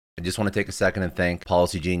I just want to take a second and thank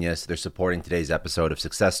Policy Genius. They're supporting today's episode of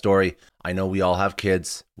Success Story. I know we all have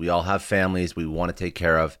kids, we all have families we want to take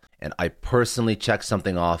care of, and I personally checked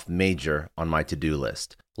something off major on my to-do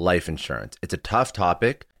list: life insurance. It's a tough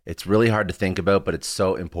topic. It's really hard to think about, but it's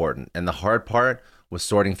so important. And the hard part was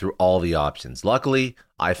sorting through all the options. Luckily,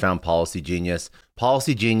 I found Policy Genius.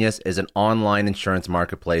 Policy Genius is an online insurance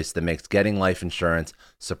marketplace that makes getting life insurance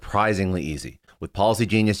surprisingly easy. With Policy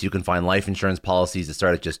Genius, you can find life insurance policies that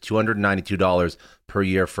start at just $292 per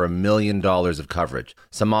year for $1 million of coverage.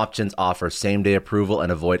 Some options offer same-day approval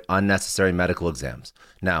and avoid unnecessary medical exams.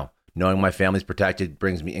 Now, knowing my family's protected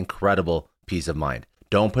brings me incredible peace of mind.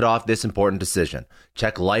 Don't put off this important decision.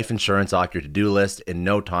 Check life insurance off your to-do list in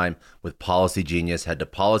no time with Policy Genius. Head to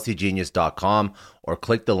policygenius.com or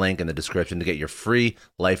click the link in the description to get your free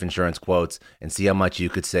life insurance quotes and see how much you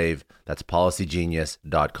could save. That's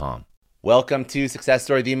policygenius.com. Welcome to Success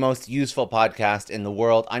Story, the most useful podcast in the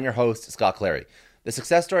world. I'm your host, Scott Clary. The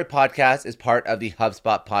Success Story podcast is part of the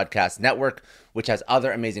HubSpot Podcast Network, which has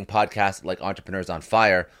other amazing podcasts like Entrepreneurs on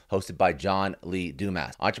Fire, hosted by John Lee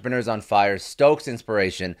Dumas. Entrepreneurs on Fire stokes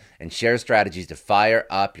inspiration and shares strategies to fire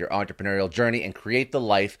up your entrepreneurial journey and create the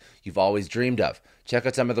life you've always dreamed of. Check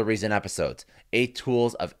out some of the recent episodes: 8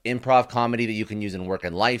 tools of improv comedy that you can use in work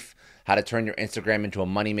and life, how to turn your Instagram into a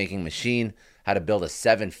money-making machine, how to build a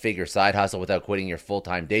 7-figure side hustle without quitting your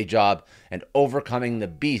full-time day job, and overcoming the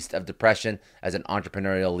beast of depression as an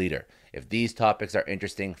entrepreneurial leader. If these topics are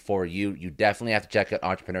interesting for you, you definitely have to check out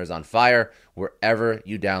Entrepreneurs on Fire wherever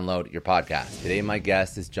you download your podcast. Today, my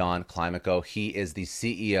guest is John Climaco. He is the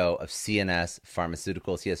CEO of CNS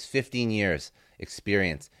Pharmaceuticals. He has 15 years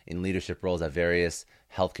experience in leadership roles at various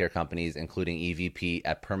healthcare companies, including EVP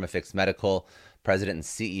at Perma-Fix Medical, President and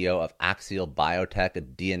CEO of Axial Biotech, a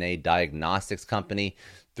DNA diagnostics company.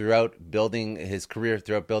 Throughout building his career,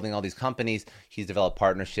 throughout building all these companies, he's developed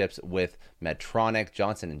partnerships with Medtronic,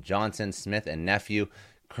 Johnson & Johnson, Smith & Nephew.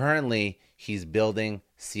 Currently, he's building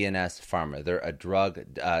CNS Pharma. They're a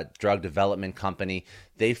drug development company.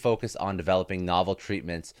 They focus on developing novel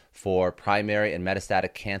treatments for primary and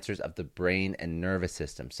metastatic cancers of the brain and nervous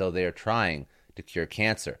system. So they are trying to cure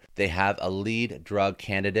cancer. They have a lead drug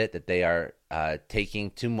candidate that they are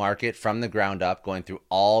taking to market from the ground up, going through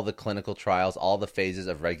all the clinical trials, all the phases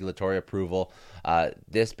of regulatory approval.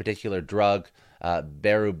 This particular drug,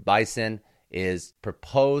 berubicin, is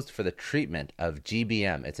proposed for the treatment of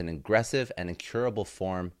GBM. It's an aggressive and incurable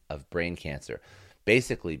form of brain cancer.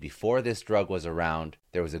 Basically, before this drug was around,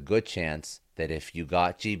 there was a good chance that if you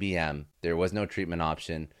got GBM, there was no treatment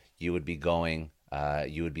option. You would be going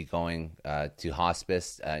to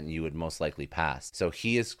hospice and you would most likely pass. So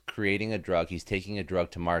he is creating a drug. He's taking a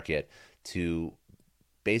drug to market to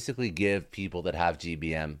basically give people that have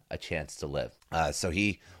GBM a chance to live. So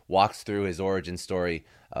he walks through his origin story,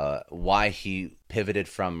 why he pivoted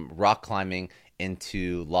from rock climbing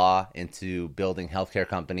into law, into building healthcare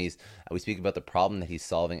companies. We speak about the problem that he's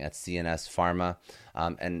solving at CNS Pharma,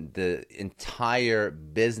 and the entire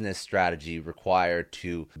business strategy required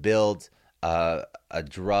to build a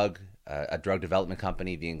drug development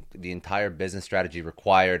company, the entire business strategy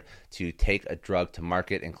required to take a drug to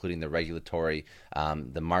market, including the regulatory,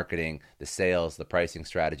 the marketing, the sales, the pricing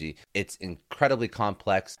strategy. It's incredibly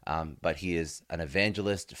complex, but he is an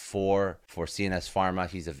evangelist for CNS Pharma.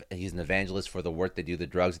 He's an evangelist for the work they do, the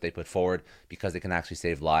drugs that they put forward, because they can actually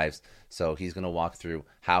save lives. So he's going to walk through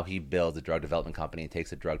how he builds a drug development company and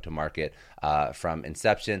takes a drug to market from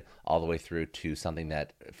inception all the way through to something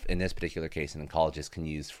that, in this particular case, an oncologist can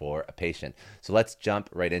use for a patient. So let's jump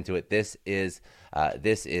right into it. This is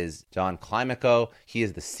John Climaco. He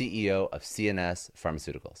is the CEO of CNS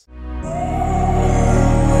Pharmaceuticals.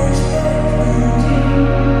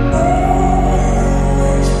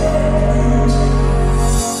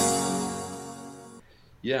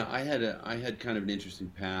 Yeah, I had kind of an interesting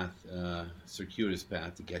path, circuitous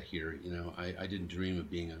path to get here. You know, I didn't dream of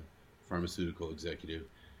being a pharmaceutical executive.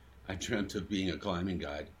 I dreamt of being a climbing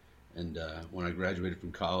guide. And when I graduated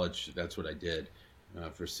from college, that's what I did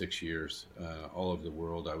for 6 years. All over the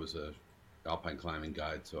world, I was a alpine climbing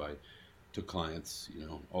guide. So I took clients,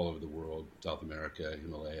 all over the world: South America,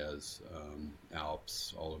 Himalayas,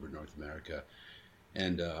 Alps, all over North America,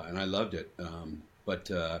 and I loved it. But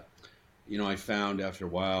I found after a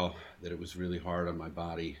while that it was really hard on my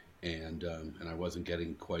body, and I wasn't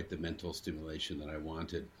getting quite the mental stimulation that I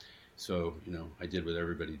wanted. So, I did what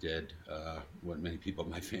everybody did, what many people in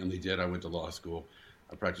my family did. I went to law school.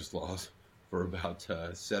 I practiced law for about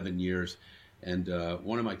 7 years. And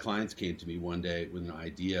one of my clients came to me one day with an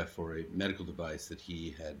idea for a medical device that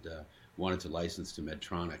he had wanted to license to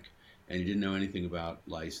Medtronic. and he didn't know anything about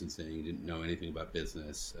licensing. He didn't know anything about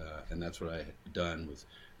business, and that's what I had done with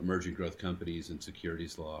emerging growth companies and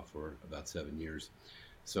securities law for about 7 years.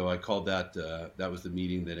 So I called that was the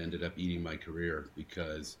meeting that ended up eating my career,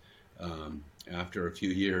 because after a few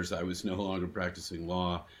years, I was no longer practicing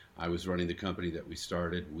law. I was running the company that we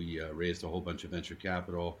started. We raised a whole bunch of venture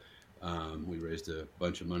capital. We raised a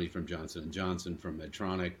bunch of money from Johnson & Johnson, from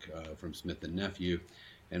Medtronic, from Smith & Nephew,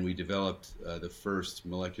 and we developed the first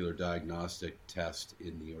molecular diagnostic test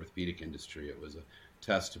in the orthopedic industry. It was a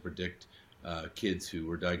test to predict kids who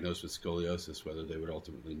were diagnosed with scoliosis, whether they would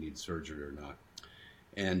ultimately need surgery or not.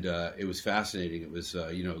 And it was fascinating. It was,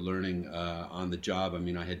 learning on the job. I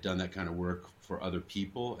mean, I had done that kind of work for other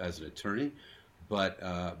people as an attorney, but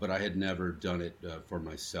I had never done it for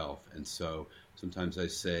myself. And so sometimes I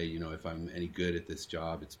say, if I'm any good at this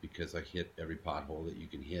job, it's because I hit every pothole that you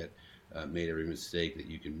can hit, made every mistake that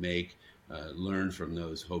you can make, learned from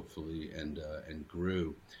those, hopefully, and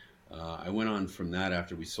grew. I went on from that.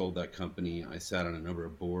 After we sold that company, I sat on a number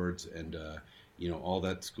of boards, and all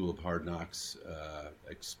that School of Hard Knocks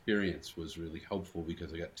experience was really helpful,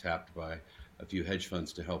 because I got tapped by a few hedge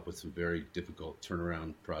funds to help with some very difficult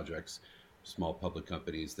turnaround projects, small public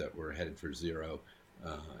companies that were headed for zero.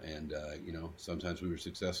 Sometimes we were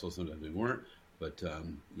successful, sometimes we weren't, but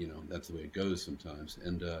that's the way it goes sometimes.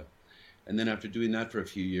 And then after doing that for a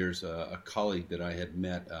few years, a colleague that I had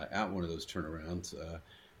met at one of those turnarounds,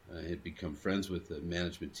 I had become friends with the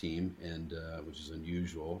management team, and which is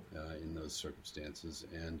unusual in those circumstances.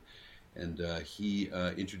 And he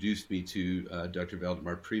introduced me to Dr.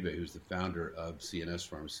 Valdemar Priebe, who's the founder of CNS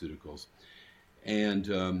Pharmaceuticals.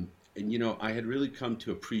 And I had really come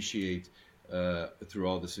to appreciate through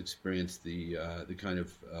all this experience the kind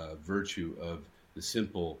of virtue of the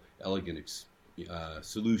simple, elegant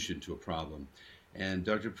solution to a problem. And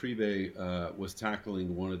Dr. Priebe was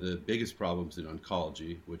tackling one of the biggest problems in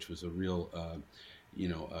oncology, which was a real,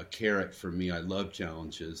 a carrot for me. I love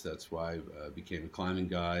challenges. That's why I became a climbing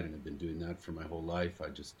guide, and I've been doing that for my whole life.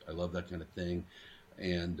 I love that kind of thing.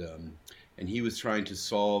 And he was trying to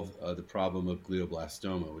solve the problem of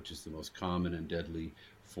glioblastoma, which is the most common and deadly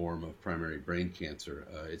form of primary brain cancer.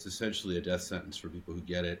 It's essentially a death sentence for people who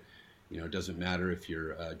get it. It doesn't matter if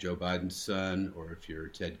you're Joe Biden's son, or if you're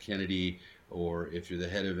Ted Kennedy, or if you're the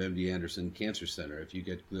head of MD Anderson Cancer Center. If you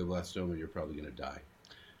get glioblastoma, you're probably going to die.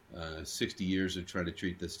 60 years of trying to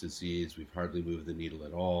treat this disease, we've hardly moved the needle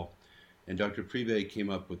at all. And Dr. Priebe came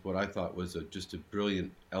up with what I thought was just a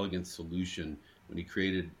brilliant, elegant solution when he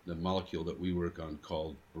created the molecule that we work on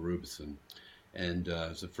called berubicin. And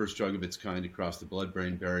it's the first drug of its kind to cross the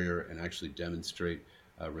blood-brain barrier and actually demonstrate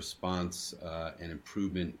response and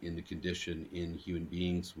improvement in the condition in human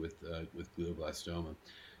beings with glioblastoma.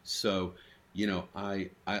 So, I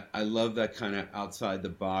love that kind of outside the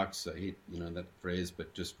box. I hate, that phrase,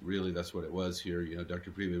 but just really that's what it was here.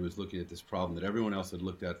 Dr. Priebe was looking at this problem that everyone else had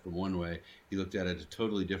looked at from one way. He looked at it a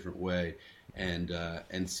totally different way, and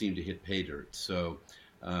seemed to hit pay dirt. So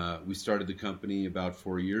we started the company about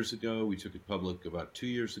 4 years ago. We took it public about 2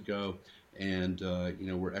 years ago. And,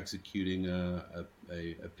 we're executing a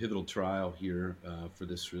pivotal trial here for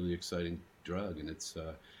this really exciting drug. And it's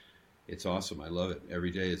awesome. I love it.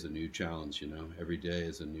 Every day is a new challenge, Every day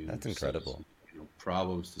is a new... That's incredible.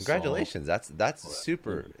 Problems to Congratulations. solve. That's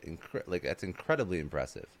super, that's incredibly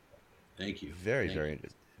impressive. Thank you. Very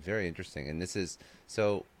interesting. And this is,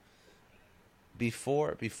 so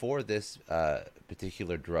before this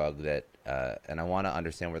particular drug that, and I want to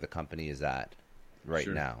understand where the company is at right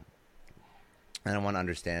now. And I want to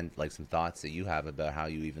understand some thoughts that you have about how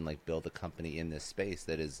you even build a company in this space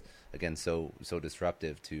that is, again, so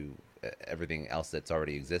disruptive to everything else that's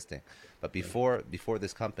already existing. But before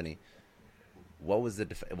this company, what was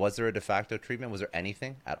was there a de facto treatment? Was there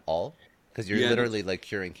anything at all? Because you're literally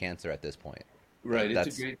curing cancer at this point. Right.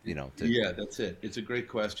 That's a great, that's it. It's a great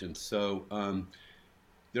question. So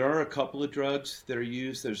there are a couple of drugs that are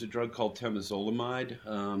used. There's a drug called temozolomide.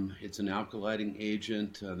 It's an alkylizing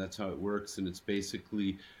agent. That's how it works. And it's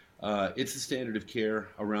basically, it's the standard of care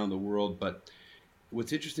around the world. But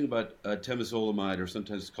what's interesting about temozolomide, or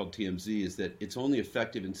sometimes it's called TMZ, is that it's only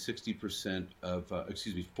effective in 40%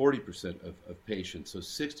 of patients. So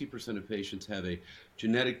 60% of patients have a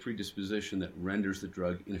genetic predisposition that renders the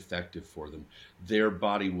drug ineffective for them. Their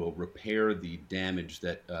body will repair the damage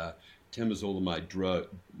that temozolomide drug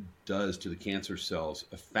does to the cancer cells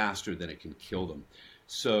faster than it can kill them.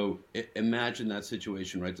 So imagine that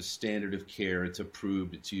situation, right? The standard of care, it's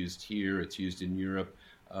approved, it's used here, it's used in Europe,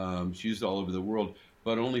 it's used all over the world,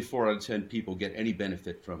 but only 4 out of 10 people get any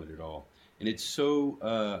benefit from it at all. And it's so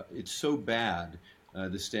bad,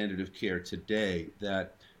 the standard of care today,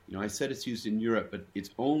 that I said it's used in Europe, but it's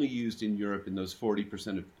only used in Europe in those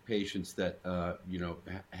 40% of patients that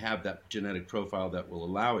have that genetic profile that will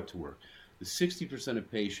allow it to work. The 60%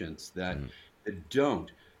 of patients that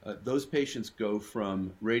don't, those patients go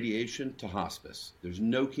from radiation to hospice. There's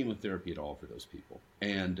no chemotherapy at all for those people.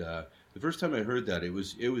 And the first time I heard that,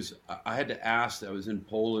 I had to ask. I was in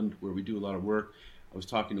Poland where we do a lot of work. I was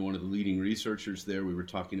talking to one of the leading researchers there. We were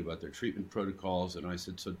talking about their treatment protocols, and I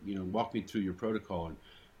said, "So, walk me through your protocol." And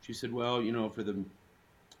she said, "Well, for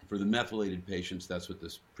the methylated patients, that's what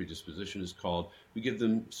this predisposition is called. We give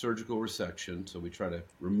them surgical resection, so we try to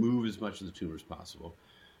remove as much of the tumor as possible.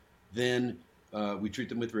 Then we treat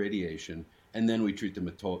them with radiation, and then we treat them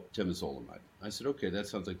with temozolomide." I said, "Okay, that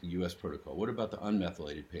sounds like the U.S. protocol. What about the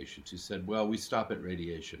unmethylated patients?" He said, "Well, we stop at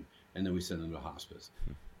radiation, and then we send them to hospice."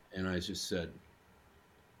 And I just said,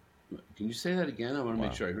 "Can you say that again? I want to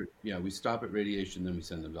make sure I heard." "Yeah, we stop at radiation, then we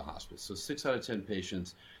send them to hospice." So 6 out of 10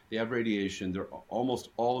 patients, they have radiation. Almost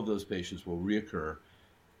all of those patients will reoccur,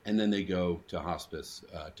 and then they go to hospice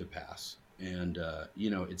to pass. And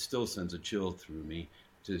it still sends a chill through me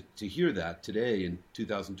to hear that today in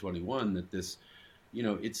 2021, that this,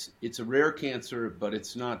 it's a rare cancer, but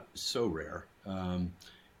it's not so rare.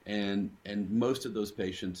 And most of those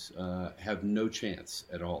patients have no chance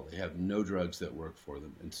at all. They have no drugs that work for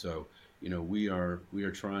them. And so, we are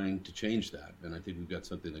trying to change that. And I think we've got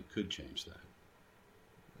something that could change that.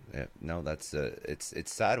 Yeah, no, that's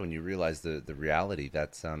it's sad when you realize the reality.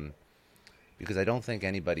 That's because I don't think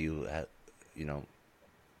anybody who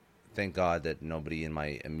thank God that nobody in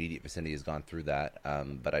my immediate vicinity has gone through that.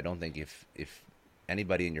 But I don't think if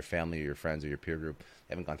anybody in your family or your friends or your peer group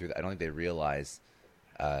haven't gone through that, I don't think they realize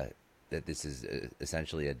that this is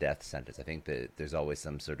essentially a death sentence. I think that there's always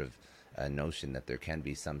some sort of notion that there can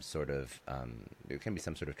be some sort of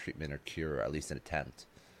treatment or cure, or at least an attempt.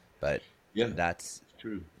 But yeah, that's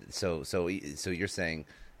true. So you're saying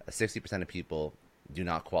 60% of people do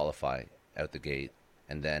not qualify out the gate,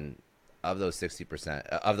 and then of those 60%,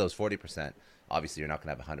 of those 40%, obviously you're not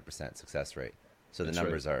going to have a 100% success rate. So the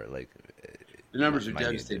numbers are like. The numbers are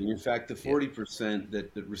devastating. In fact, the 40%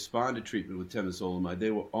 that respond to treatment with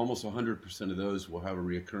temozolomide, almost 100% of those will have a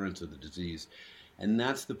reoccurrence of the disease. And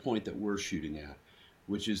that's the point that we're shooting at,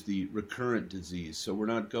 which is the recurrent disease. So we're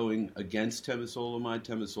not going against temozolomide.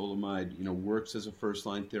 Temozolomide, works as a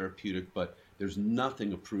first-line therapeutic, but there's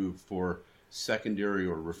nothing approved for secondary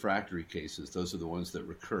or refractory cases. Those are the ones that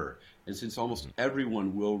recur. And since almost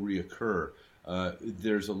everyone will reoccur,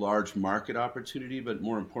 there's a large market opportunity, but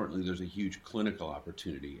more importantly, there's a huge clinical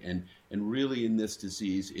opportunity. And really in this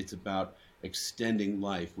disease, it's about extending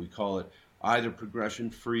life. We call it either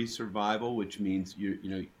progression-free survival, which means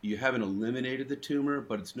you haven't eliminated the tumor,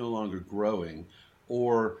 but it's no longer growing,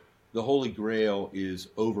 or the holy grail is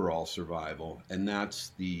overall survival. And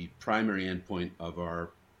that's the primary endpoint of our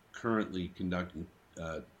currently conducting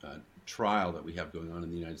trial that we have going on in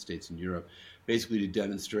the United States and Europe, basically to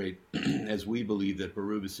demonstrate, as we believe, that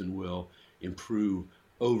berubicin will improve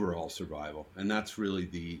overall survival. And that's really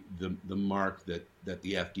the mark that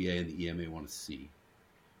the FDA and the EMA want to see.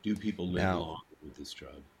 Do people live long with this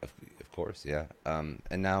drug? Of course, yeah.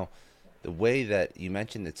 And now, the way that you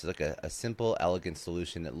mentioned, it's like a simple, elegant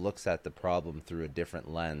solution that looks at the problem through a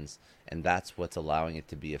different lens, and that's what's allowing it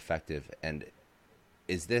to be effective. And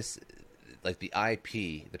is this like the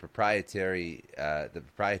IP, the proprietary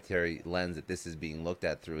lens that this is being looked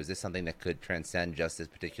at through? Is this something that could transcend just this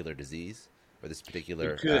particular disease or this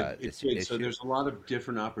particular issue? So there's a lot of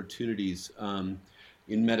different opportunities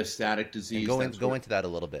in metastatic disease. And go into that a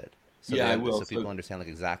little bit. I will. So people understand like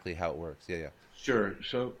exactly how it works. Yeah. Sure.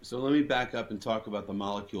 So let me back up and talk about the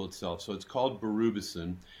molecule itself. So it's called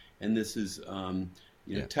berubicin, and this is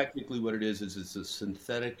technically what it is it's a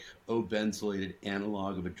synthetic O-benzylated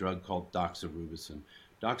analog of a drug called doxorubicin.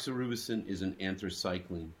 Doxorubicin is an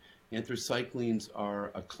anthracycline. Anthracyclines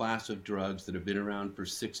are a class of drugs that have been around for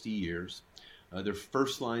 60 years. They're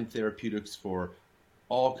first-line therapeutics for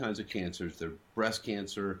all kinds of cancers. They're breast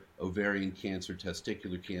cancer, ovarian cancer,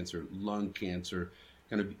 testicular cancer, lung cancer,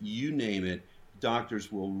 kind of you name it.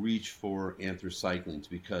 Doctors will reach for anthracyclines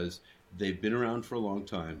because they've been around for a long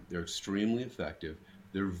time. They're extremely effective.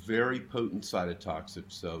 They're very potent cytotoxic,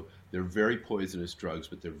 so they're very poisonous drugs,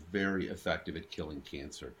 but they're very effective at killing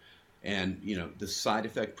cancer. And, the side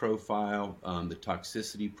effect profile, the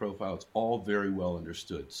toxicity profile, it's all very well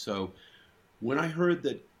understood. So when I heard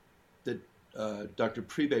that Dr.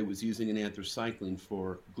 Priebe was using an anthracycline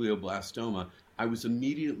for glioblastoma, I was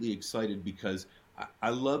immediately excited because I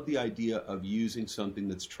love the idea of using something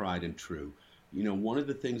that's tried and true. One of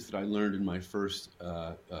the things that I learned in my first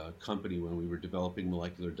company when we were developing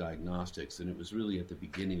molecular diagnostics, and it was really at the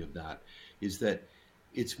beginning of that, is that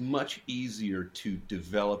it's much easier to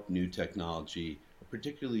develop new technology,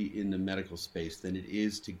 particularly in the medical space, than it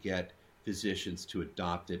is to get physicians to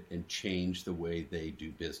adopt it and change the way they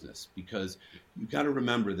do business. Because you've got to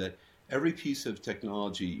remember that every piece of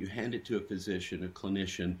technology, you hand it to a physician, a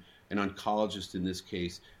clinician, an oncologist in this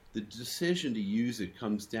case, the decision to use it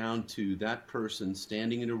comes down to that person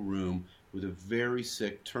standing in a room with a very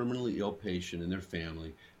sick, terminally ill patient and their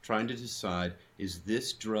family, trying to decide, is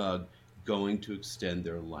this drug going to extend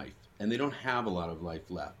their life? And they don't have a lot of life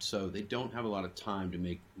left, so they don't have a lot of time to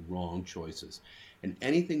make wrong choices. And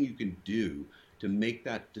anything you can do to make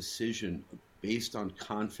that decision based on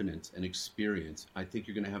confidence and experience, I think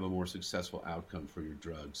you're going to have a more successful outcome for your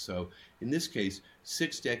drugs. So in this case,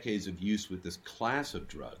 6 decades of use with this class of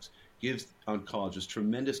drugs gives oncologists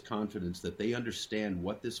tremendous confidence that they understand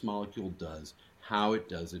what this molecule does, how it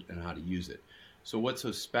does it, and how to use it. So what's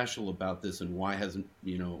so special about this, and why haven't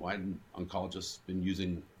oncologists been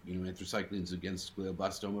using anthracyclines against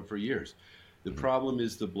glioblastoma for years? The problem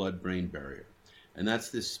is the blood-brain barrier. And that's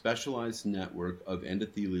this specialized network of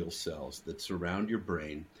endothelial cells that surround your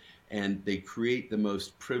brain, and they create the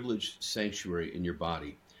most privileged sanctuary in your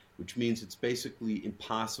body, which means it's basically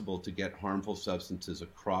impossible to get harmful substances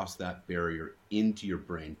across that barrier into your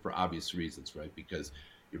brain for obvious reasons, right? Because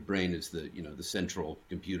your brain is the central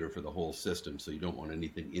computer for the whole system, so you don't want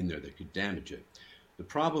anything in there that could damage it. The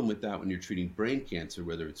problem with that when you're treating brain cancer,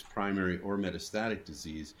 whether it's primary or metastatic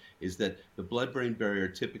disease, is that the blood-brain barrier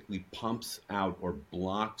typically pumps out or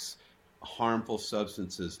blocks harmful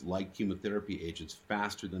substances like chemotherapy agents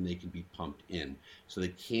faster than they can be pumped in. So they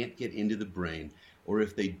can't get into the brain, or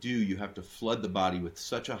if they do, you have to flood the body with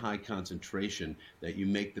such a high concentration that you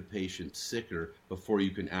make the patient sicker before you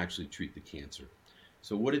can actually treat the cancer.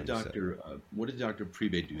 So what did Dr.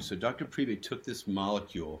 Priebe do? So Dr. Priebe took this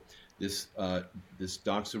molecule, this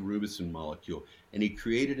doxorubicin molecule, and he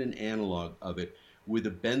created an analog of it with a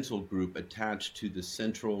benzyl group attached to the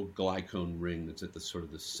central glycone ring that's at the sort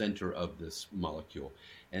of the center of this molecule.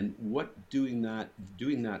 And what doing that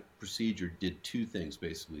procedure did 2 things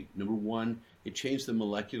basically. Number one, it changed the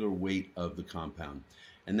molecular weight of the compound,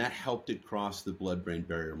 and that helped it cross the blood-brain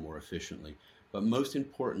barrier more efficiently. But most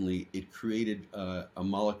importantly, it created a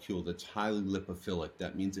molecule that's highly lipophilic.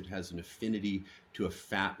 That means it has an affinity to a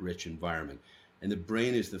fat-rich environment. And the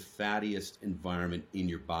brain is the fattiest environment in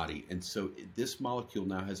your body. And so this molecule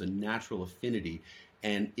now has a natural affinity,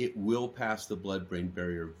 and it will pass the blood-brain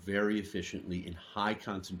barrier very efficiently in high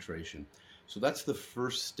concentration. So that's the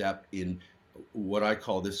first step in what I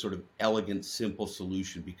call this sort of elegant, simple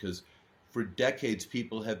solution, because for decades,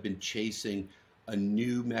 people have been chasing a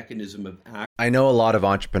new mechanism of action. I know a lot of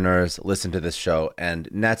entrepreneurs listen to this show, and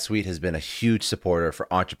NetSuite has been a huge supporter for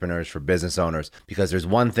entrepreneurs, for business owners, because there's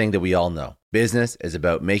one thing that we all know. Business is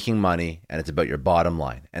about making money, and it's about your bottom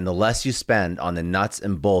line. And the less you spend on the nuts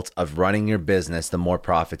and bolts of running your business, the more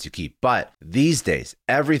profits you keep. But these days,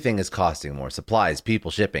 everything is costing more. Supplies,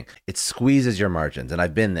 people, shipping. It squeezes your margins, and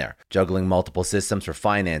I've been there, juggling multiple systems for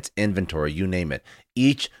finance, inventory, you name it,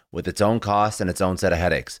 each with its own costs and its own set of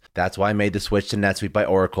headaches. That's why I made the switch to NetSuite by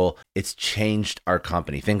Oracle. It's changed our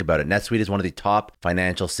company. Think about it. NetSuite is one of the top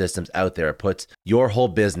financial systems out there. It puts your whole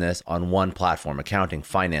business on one platform, accounting,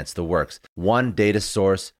 finance, the works. One data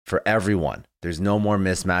source for everyone. There's no more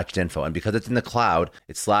mismatched info. And because it's in the cloud,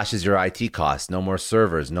 it slashes your IT costs. No more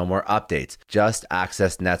servers, no more updates. Just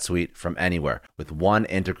access NetSuite from anywhere. With one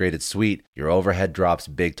integrated suite, your overhead drops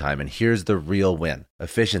big time. And here's the real win: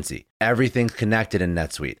 efficiency. Everything's connected in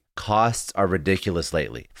NetSuite. Costs are ridiculous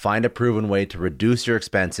lately. Find a proven way to reduce your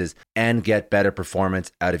expenses and get better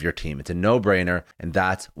performance out of your team. It's a no-brainer, and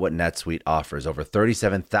that's what NetSuite offers. Over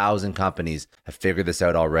 37,000 companies have figured this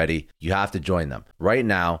out already. You have to join them. Right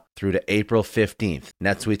now, through to April 15th,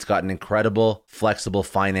 NetSuite's got an incredible, flexible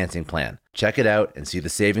financing plan. Check it out and see the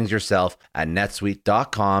savings yourself at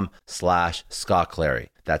netsuite.com/Scott Clary.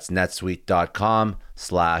 That's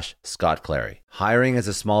netsuite.com/Scott Clary. Hiring as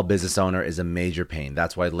a small business owner is a major pain.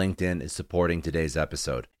 That's why LinkedIn is supporting today's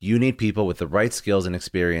episode. You need people with the right skills and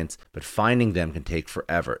experience, but finding them can take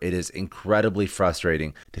forever. It is incredibly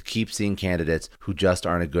frustrating to keep seeing candidates who just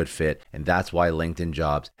aren't a good fit, and that's why LinkedIn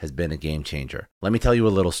Jobs has been a game changer. Let me tell you a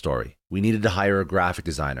little story. We needed to hire a graphic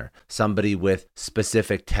designer, somebody with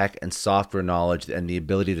specific tech and software knowledge and the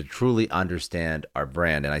ability to truly understand our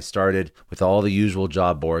brand. And I started with all the usual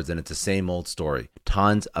job boards, and it's the same old story.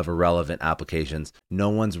 Tons of irrelevant applications. No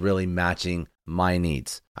one's really matching my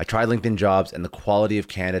needs. I tried LinkedIn Jobs and the quality of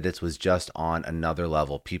candidates was just on another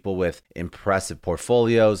level. People with impressive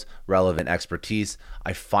portfolios, relevant expertise.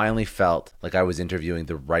 I finally felt like I was interviewing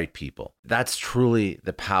the right people. That's truly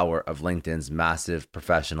the power of LinkedIn's massive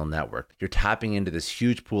professional network. You're tapping into this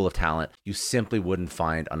huge pool of talent you simply wouldn't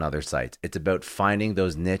find on other sites. It's about finding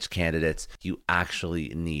those niche candidates you actually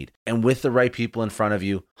need. And with the right people in front of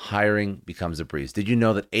you, hiring becomes a breeze. Did you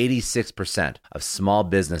know that 86% of small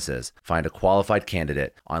businesses find a qualified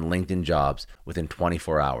candidate on LinkedIn Jobs within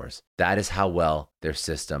 24 hours? That is how well their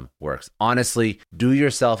system works. Honestly, do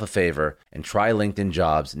yourself a favor and try LinkedIn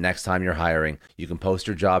Jobs next time you're hiring. You can post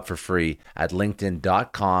your job for free at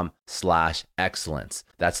linkedin.com/excellence.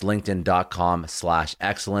 That's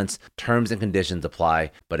linkedin.com/excellence. Terms and conditions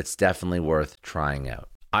apply, but it's definitely worth trying out.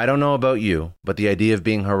 I don't know about you, but the idea of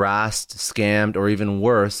being harassed, scammed, or even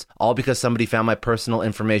worse, all because somebody found my personal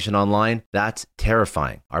information online, that's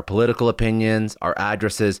terrifying. Our political opinions, our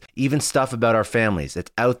addresses, even stuff about our families,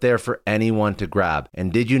 it's out there for anyone to grab.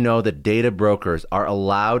 And did you know that data brokers are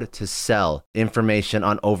allowed to sell information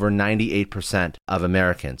on over 98% of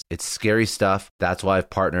Americans? It's scary stuff. That's why I've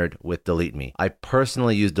partnered with Delete Me. I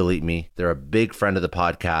personally use Delete Me. They're a big friend of the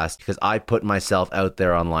podcast because I put myself out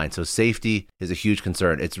there online. So safety is a huge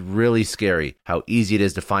concern. It's really scary how easy it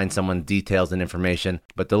is to find someone's details and information,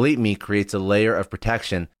 but Delete Me creates a layer of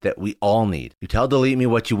protection that we all need. You tell Delete Me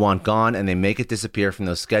what you want gone, and they make it disappear from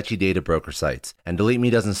those sketchy data broker sites. And Delete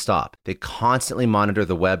Me doesn't stop. They constantly monitor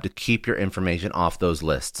the web to keep your information off those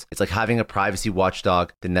lists. It's like having a privacy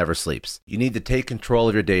watchdog that never sleeps. You need to take control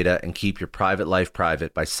of your data and keep your private life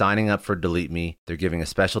private by signing up for Delete Me. They're giving a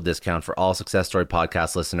special discount for all Success Story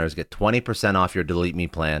podcast listeners. Get 20% off your Delete Me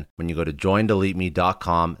plan when you go to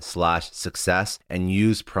joindeleteme.com/success and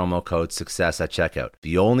use promo code success at checkout.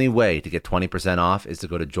 The only way to get 20% off is to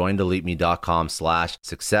go to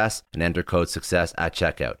joindeleteme.com/success and enter code success at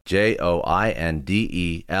checkout.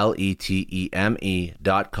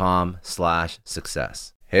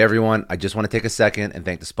 joindeleteme.com/success. Hey everyone, I just want to take a second and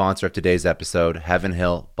thank the sponsor of today's episode, Heaven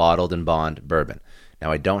Hill Bottled and Bond Bourbon.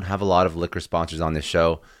 Now, I don't have a lot of liquor sponsors on this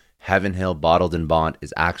show. Heaven Hill Bottled and Bond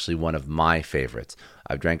is actually one of my favorites.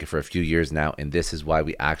 I've drank it for a few years now, and this is why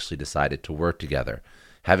we actually decided to work together.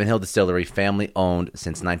 Heaven Hill Distillery, family owned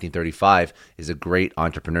since 1935, is a great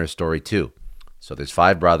entrepreneur story too. So there's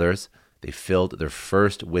 5 brothers. They filled their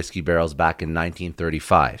first whiskey barrels back in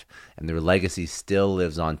 1935, and their legacy still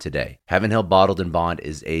lives on today. Heaven Hill Bottled and Bond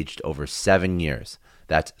is aged over 7 years.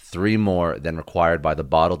 That's 3 more than required by the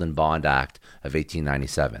Bottled and Bond Act of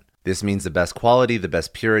 1897. This means the best quality, the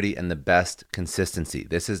best purity, and the best consistency.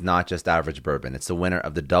 This is not just average bourbon. It's the winner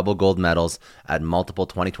of the double gold medals at multiple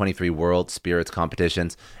 2023 World Spirits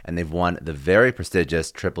competitions, and they've won the very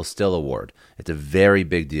prestigious Triple Still Award. It's a very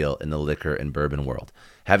big deal in the liquor and bourbon world.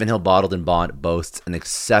 Heaven Hill Bottled and Bond boasts an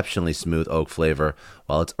exceptionally smooth oak flavor,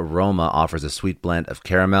 while its aroma offers a sweet blend of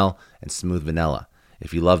caramel and smooth vanilla.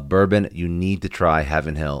 If you love bourbon, you need to try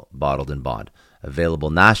Heaven Hill Bottled and Bond. Available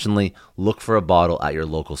nationally, look for a bottle at your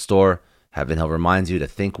local store. Heaven Hill reminds you to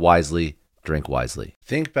think wisely, drink wisely.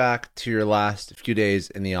 Think back to your last few days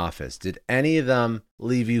in the office. Did any of them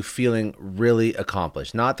leave you feeling really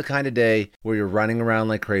accomplished? Not the kind of day where you're running around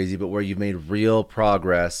like crazy, but where you've made real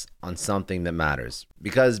progress on something that matters.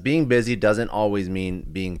 Because being busy doesn't always mean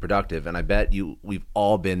being productive, and I bet we've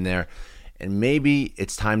all been there. And maybe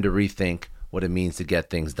it's time to rethink what it means to get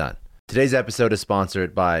things done. Today's episode is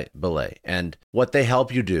sponsored by Belay, and what they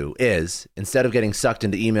help you do is, instead of getting sucked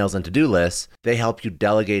into emails and to-do lists, they help you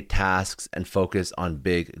delegate tasks and focus on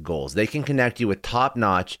big goals. They can connect you with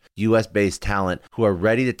top-notch US-based talent who are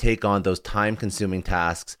ready to take on those time-consuming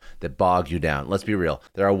tasks that bog you down. Let's be real.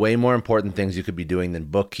 There are way more important things you could be doing than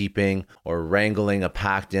bookkeeping or wrangling a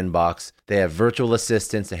packed inbox. They have virtual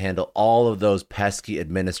assistants to handle all of those pesky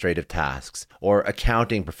administrative tasks, or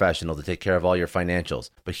accounting professionals to take care of all your financials.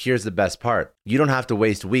 But here's the best part. You don't have to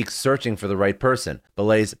waste weeks searching for the right person.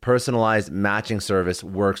 Belay's personalized matching service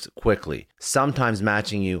works quickly, sometimes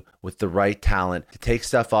matching you with the right talent to take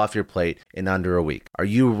stuff off your plate in under a week. Are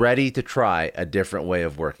you ready to try a different way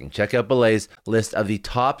of working? Check out Belay's list of the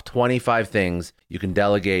top 25 things you can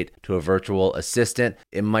delegate to a virtual assistant.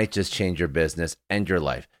 It might just change your business and your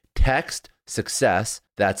life. Text SUCCESS,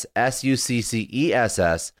 that's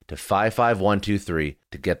SUCCESS, to 55123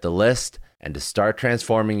 to get the list and to start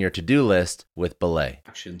transforming your to-do list with Belay.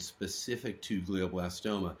 Action specific to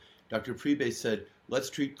glioblastoma. Dr. Priebe said, let's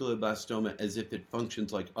treat glioblastoma as if it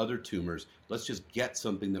functions like other tumors. Let's just get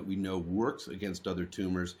something that we know works against other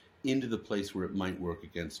tumors into the place where it might work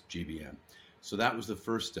against GBM. So that was the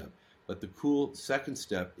first step. But the cool second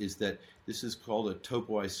step is that this is called a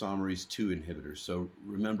topoisomerase 2 inhibitor. So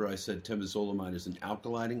remember I said temozolomide is an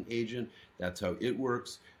alkylating agent. That's how it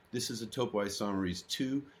works. This is a topoisomerase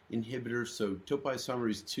 2 inhibitor. So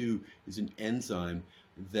topoisomerase 2 is an enzyme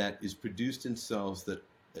that is produced in cells that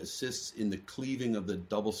assists in the cleaving of the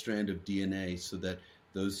double strand of DNA so that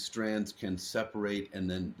those strands can separate and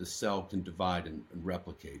then the cell can divide and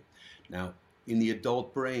replicate. Now, in the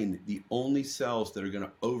adult brain, the only cells that are going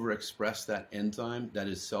to overexpress that enzyme, that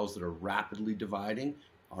is cells that are rapidly dividing,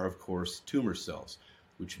 are of course tumor cells,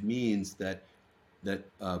 which means that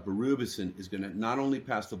berubicin is going to not only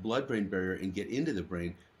pass the blood-brain barrier and get into the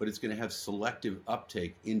brain, but it's going to have selective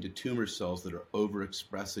uptake into tumor cells that are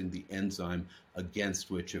overexpressing the enzyme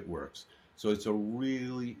against which it works. So it's a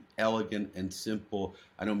really elegant and simple,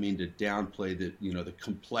 I don't mean to downplay the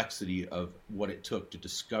complexity of what it took to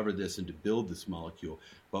discover this and to build this molecule.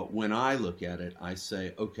 But when I look at it, I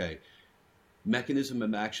say, okay, mechanism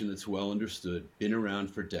of action that's well understood, been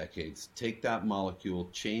around for decades. Take that molecule,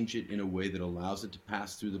 change it in a way that allows it to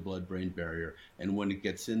pass through the blood-brain barrier, and when it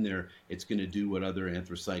gets in there, it's going to do what other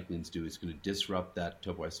anthracyclines do. It's going to disrupt that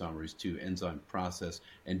topoisomerase 2 enzyme process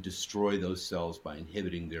and destroy those cells by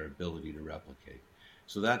inhibiting their ability to replicate.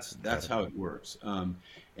 So that's how it works. And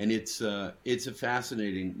it's a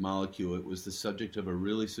fascinating molecule. It was the subject of a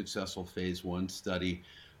really successful phase 1 study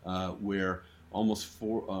where almost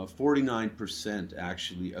 49%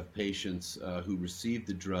 actually of patients who received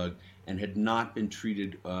the drug and had not been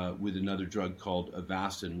treated with another drug called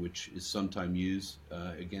Avastin, which is sometimes used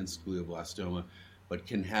against glioblastoma, but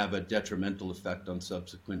can have a detrimental effect on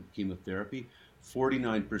subsequent chemotherapy.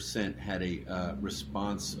 49% had a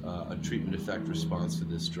response, a treatment effect response to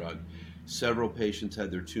this drug. Several patients had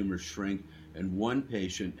their tumors shrink, and one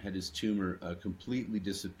patient had his tumor completely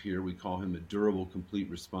disappear. We call him a durable complete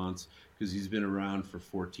response because he's been around for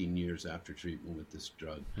 14 years after treatment with this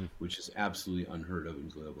drug, which is absolutely unheard of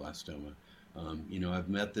in glioblastoma. I've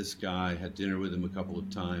met this guy, had dinner with him a couple of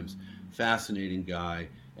times, fascinating guy,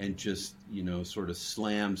 and just, sort of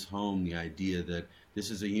slams home the idea that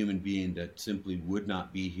this is a human being that simply would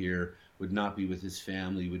not be here, would not be with his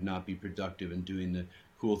family, would not be productive in doing the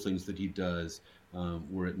cool things that he does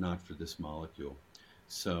were it not for this molecule.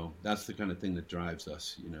 So that's the kind of thing that drives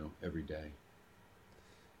us, every day.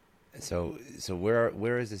 So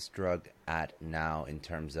where is this drug at now in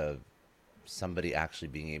terms of somebody actually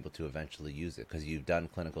being able to eventually use it? Because you've done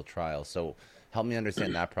clinical trials. So help me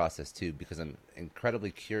understand that process too, because I'm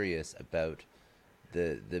incredibly curious about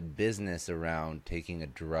the business around taking a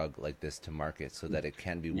drug like this to market so that it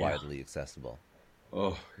can be widely accessible.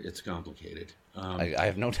 Oh, it's complicated. I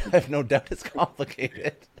have no doubt it's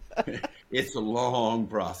complicated. It's a long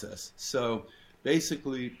process. So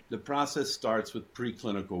basically, the process starts with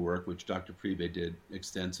preclinical work, which Dr. Prive did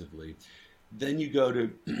extensively. Then you go to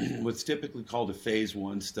what's typically called a phase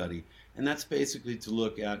 1 study, and that's basically to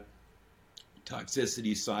look at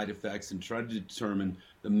toxicity, side effects, and try to determine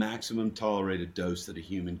the maximum tolerated dose that a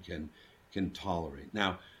human can tolerate.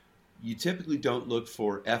 Now, you typically don't look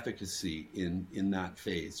for efficacy in that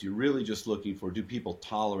phase. You're really just looking for, do people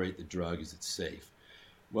tolerate the drug? Is it safe?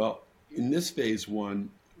 Well, in this phase 1,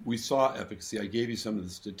 we saw efficacy. I gave you some of the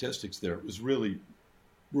statistics there. It was really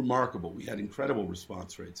remarkable. We had incredible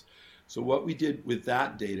response rates. So what we did with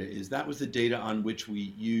that data is that was the data on which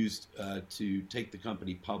we used to take the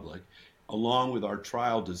company public, along with our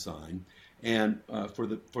trial design. And for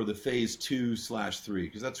the phase 2/3,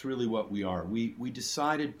 because that's really what we are. We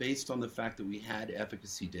decided based on the fact that we had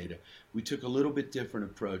efficacy data, we took a little bit different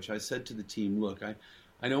approach. I said to the team, look,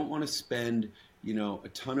 I don't want to spend a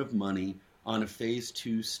ton of money on a phase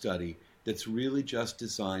 2 study that's really just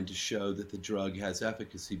designed to show that the drug has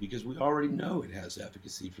efficacy, because we already know it has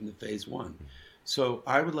efficacy from the phase 1. So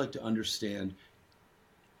I would like to understand,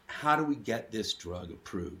 how do we get this drug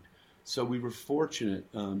approved? So we were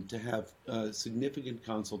fortunate to have significant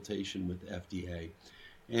consultation with the FDA,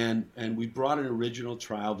 and we brought an original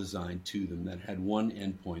trial design to them that had one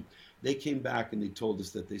endpoint. They came back and they told us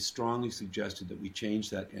that they strongly suggested that we change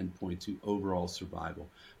that endpoint to overall survival,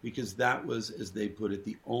 because that was, as they put it,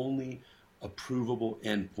 the only approvable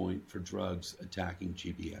endpoint for drugs attacking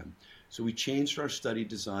GBM. So we changed our study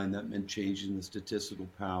design. That meant changing the statistical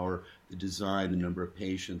power, the design, the number of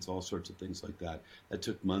patients, all sorts of things like that. That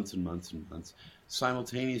took months and months and months.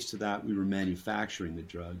 Simultaneous to that, we were manufacturing the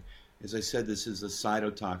drug. As I said, this is a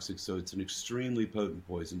cytotoxic, so it's an extremely potent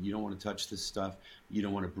poison. You don't want to touch this stuff. You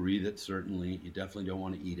don't want to breathe it, certainly. You definitely don't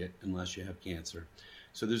want to eat it unless you have cancer.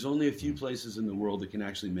 So there's only a few places in the world that can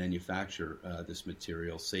actually manufacture this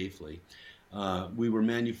material safely. We were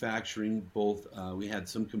manufacturing both. We had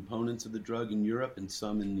some components of the drug in Europe and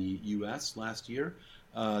some in the U.S. last year.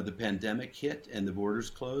 The pandemic hit and the borders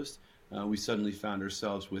closed. We suddenly found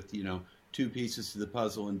ourselves with, two pieces to the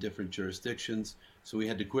puzzle in different jurisdictions. So we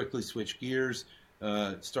had to quickly switch gears,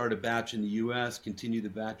 start a batch in the U.S., continue the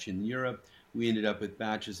batch in Europe. We ended up with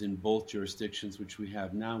batches in both jurisdictions, which we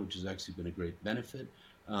have now, which has actually been a great benefit.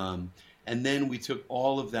 And then we took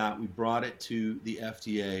all of that, we brought it to the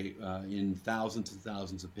FDA in thousands and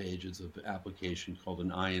thousands of pages of application called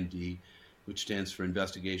an IND, which stands for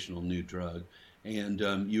Investigational New Drug. And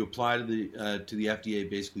you apply to the FDA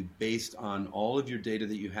basically based on all of your data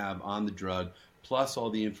that you have on the drug, plus all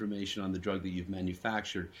the information on the drug that you've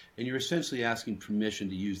manufactured. And you're essentially asking permission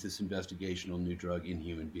to use this investigational new drug in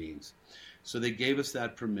human beings. So they gave us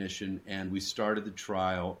that permission, and we started the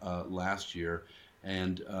trial last year.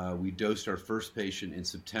 And we dosed our first patient in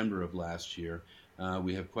September of last year.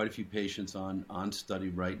 We have quite a few patients on study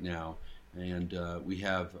right now. And we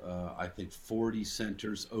have, I think, 40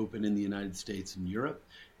 centers open in the United States and Europe.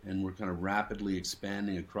 And we're kind of rapidly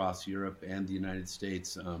expanding across Europe and the United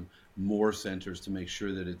States, more centers to make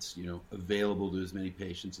sure that it's available to as many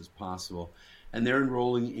patients as possible. And they're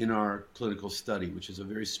enrolling in our clinical study, which is a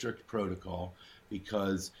very strict protocol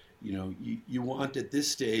because you want at this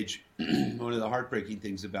stage, one of the heartbreaking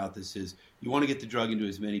things about this is you want to get the drug into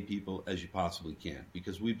as many people as you possibly can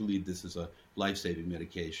because we believe this is a life-saving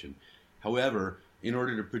medication. However, in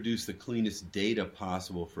order to produce the cleanest data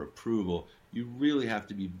possible for approval, you really have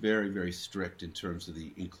to be very, very strict in terms of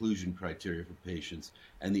the inclusion criteria for patients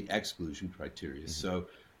and the exclusion criteria. Mm-hmm. So,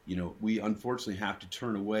 we unfortunately have to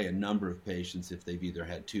turn away a number of patients if they've either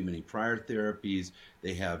had too many prior therapies,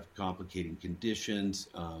 they have complicating conditions,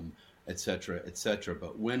 et cetera, et cetera.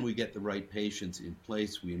 But when we get the right patients in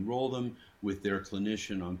place, we enroll them with their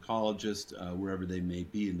clinician oncologist, wherever they may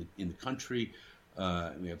be in the country.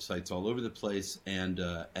 We have sites all over the place, and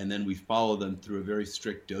then we follow them through a very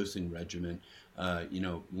strict dosing regimen,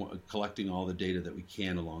 collecting all the data that we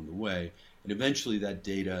can along the way. And eventually that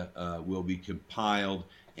data will be compiled,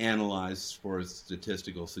 analyzed for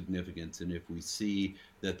statistical significance, and if we see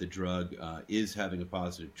that the drug is having a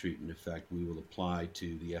positive treatment effect, we will apply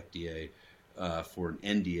to the FDA for an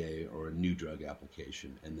NDA or a new drug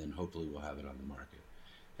application, and then hopefully we'll have it on the market.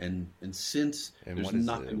 And since there's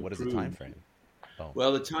nothing what is approved, the time frame? Oh.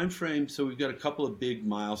 Well, the time frame, so we've got a couple of big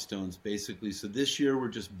milestones, basically. So this year, we're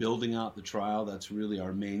just building out the trial. That's really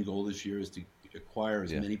our main goal this year, is to acquire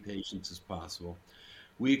as many patients as possible.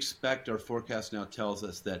 We expect, our forecast now tells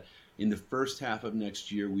us that in the first half of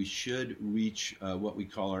next year, we should reach what we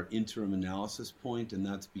call our interim analysis point, and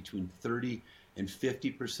that's between 30 and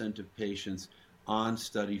 50% of patients on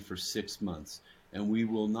study for 6 months. And we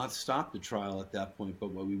will not stop the trial at that point,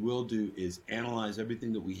 but what we will do is analyze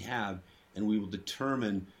everything that we have, and we will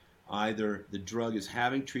determine either the drug is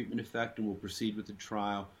having treatment effect and we'll proceed with the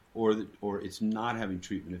trial, or it's not having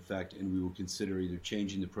treatment effect, and we will consider either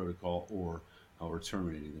changing the protocol or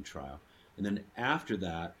terminating the trial. And then after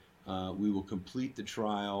that, we will complete the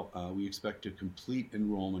trial. We expect to complete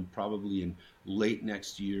enrollment probably in late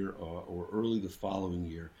next year or early the following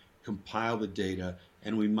year, compile the data,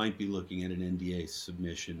 and we might be looking at an NDA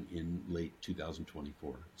submission in late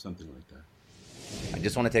 2024, something like that. I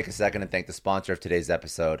just want to take a second and thank the sponsor of today's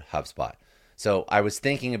episode, HubSpot. So I was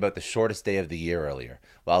thinking about the shortest day of the year earlier.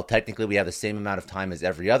 While technically we have the same amount of time as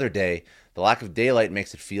every other day, the lack of daylight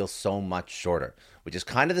makes it feel so much shorter, which is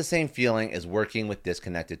kind of the same feeling as working with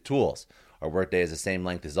disconnected tools. Our workday is the same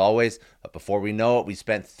length as always, but before we know it, we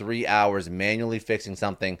spent 3 hours manually fixing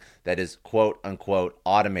something that is quote unquote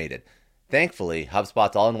automated. Thankfully,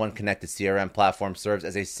 HubSpot's all-in-one connected CRM platform serves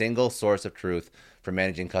as a single source of truth for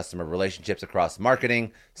managing customer relationships across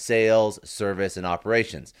marketing, sales, service, and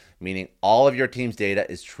operations, meaning all of your team's data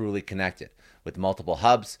is truly connected. With multiple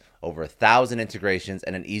hubs, over 1,000 integrations,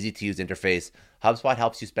 and an easy-to-use interface, HubSpot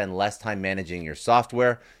helps you spend less time managing your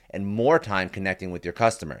software and more time connecting with your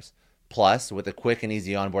customers. Plus, with a quick and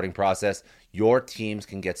easy onboarding process, your teams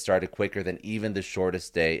can get started quicker than even the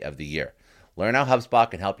shortest day of the year. Learn how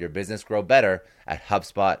HubSpot can help your business grow better at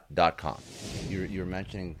HubSpot.com. You're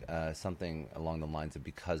mentioning something along the lines of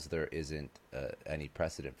because there isn't any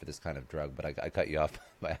precedent for this kind of drug, but I cut you off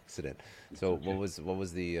by accident. So okay. what was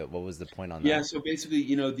the point on that? Yeah, so basically,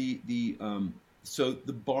 so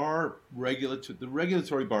the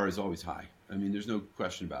regulatory bar is always high. I mean, there's no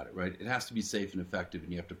question about it, right? It has to be safe and effective,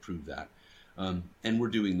 and you have to prove that. And we're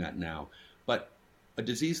doing that now. But a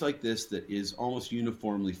disease like this that is almost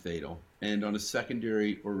uniformly fatal and on a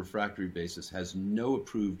secondary or refractory basis has no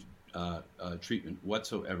approved treatment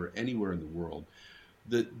whatsoever anywhere in the world,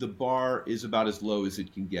 the bar is about as low as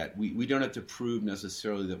it can get. We don't have to prove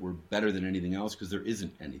necessarily that we're better than anything else, because there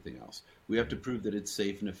isn't anything else. We have to prove that it's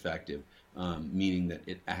safe and effective, meaning that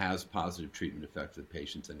it has positive treatment effect for the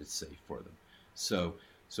patients and it's safe for them. So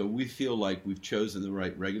we feel like we've chosen the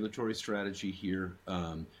right regulatory strategy here.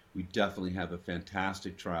 We definitely have a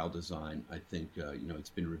fantastic trial design. I think it's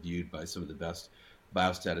been reviewed by some of the best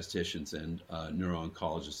biostatisticians and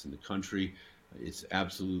neuro-oncologists in the country. It's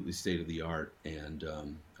absolutely state of the art, and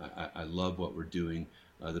I love what we're doing.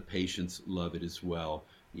 The patients love it as well.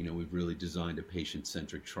 We've really designed a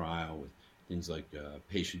patient-centric trial with things like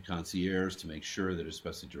patient concierge to make sure that,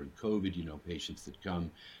 especially during COVID, patients that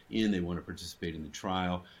come in, they want to participate in the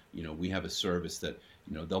trial. We have a service that,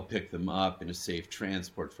 they'll pick them up in a safe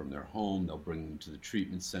transport from their home. They'll bring them to the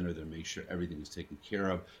treatment center. They'll make sure everything is taken care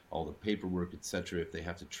of, all the paperwork, etc. If they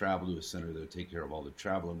have to travel to a center, they'll take care of all the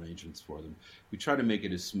travel arrangements for them. We try to make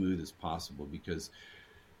it as smooth as possible because,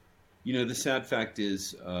 the sad fact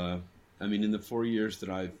is, in the 4 years that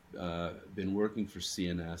I've been working for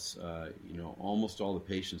CNS, almost all the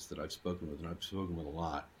patients that I've spoken with, and I've spoken with a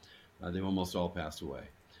lot, they've almost all passed away.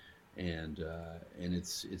 And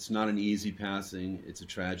it's not an easy passing. It's a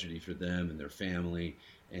tragedy for them and their family.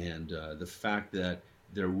 And the fact that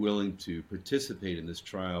they're willing to participate in this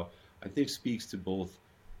trial, I think, speaks to both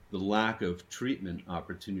the lack of treatment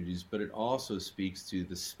opportunities, but it also speaks to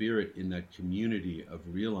the spirit in that community of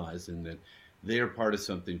realizing that they are part of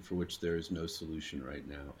something for which there is no solution right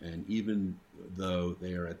now. And even though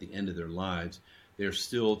they are at the end of their lives, they're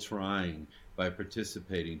still trying, by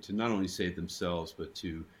participating, to not only save themselves, but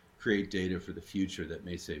to create data for the future that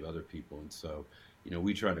may save other people. And so,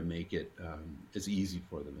 we try to make it as easy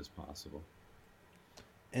for them as possible.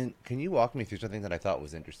 And can you walk me through something that I thought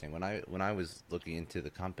was interesting? When I was looking into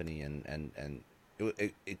the company, and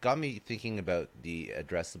it got me thinking about the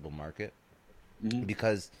addressable market, mm-hmm.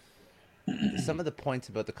 because some of the points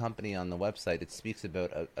about the company on the website, it speaks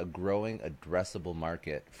about a growing addressable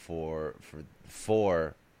market for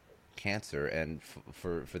cancer and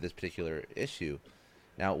for this particular issue.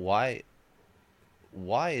 Now, why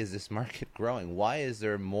is this market growing? Why is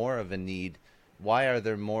there more of a need? Why are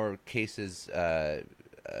there more cases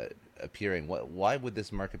appearing? Why would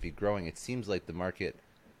this market be growing? It seems like the market,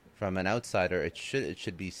 from an outsider, it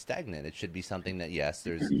should be stagnant. It should be something that, yes,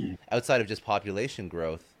 there's outside of just population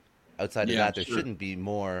growth. Outside of that, there shouldn't be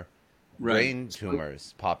more brain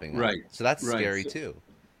tumors popping up. Right. So that's scary too.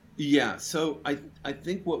 Yeah. So I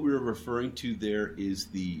think what we were referring to there is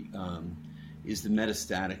the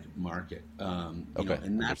metastatic market.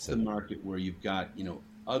 And that's the market where you've got,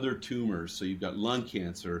 other tumors. So you've got lung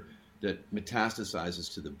cancer that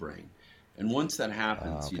metastasizes to the brain. And once that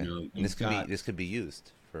happens, and this could be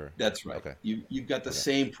used for. That's right. Okay. You've got the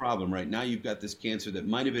same problem right now. You've got this cancer that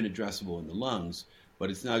might have been addressable in the lungs, but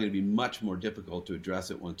it's now going to be much more difficult to address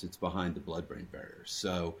it once it's behind the blood-brain barrier.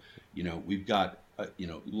 So, we've got,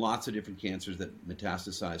 lots of different cancers that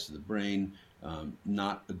metastasize to the brain,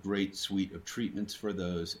 not a great suite of treatments for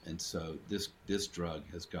those. And so this drug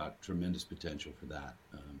has got tremendous potential for that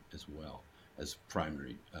as well as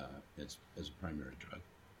primary, as a primary drug.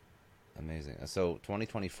 Amazing. So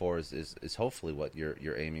 2024 is hopefully what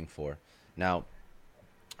you're aiming for. Now,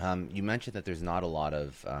 you mentioned that there's not a lot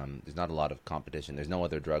of competition. There's no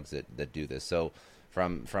other drugs that do this. So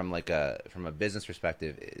from a business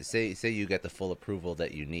perspective, say you get the full approval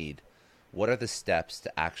that you need, what are the steps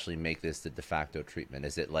to actually make this the de facto treatment?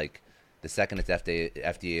 Is it like the second it's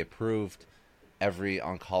FDA approved, every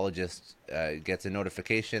oncologist gets a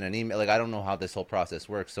notification, an email? Like, I don't know how this whole process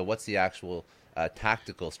works. So what's the actual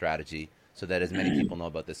tactical strategy so that as many people know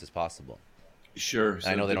about this as possible? Sure. So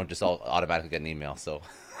I know they don't just all automatically get an email. So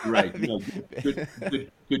right. No,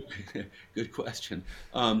 good question.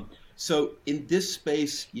 So in this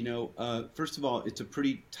space, first of all, it's a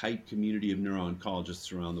pretty tight community of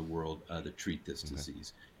neuro-oncologists around the world that treat this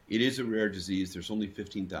disease. It is a rare disease. There's only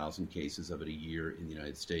 15,000 cases of it a year in the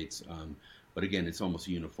United States. But again, it's almost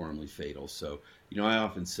uniformly fatal. So, I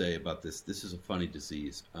often say about this is a funny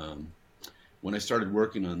disease. When I started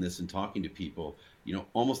working on this and talking to people,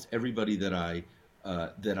 almost everybody that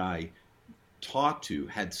I talked to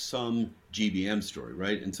had some GBM story,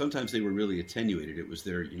 right? And sometimes they were really attenuated. It was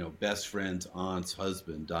their, best friend's aunt's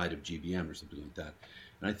husband died of GBM or something like that.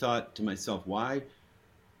 And I thought to myself,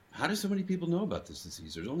 how do so many people know about this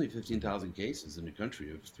disease? There's only 15,000 cases in a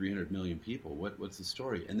country of 300 million people. What's the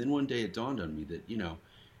story? And then one day it dawned on me that,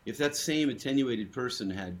 if that same attenuated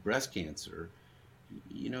person had breast cancer,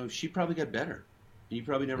 she probably got better and you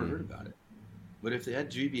probably never heard about it. But if they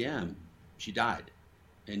had GBM, she died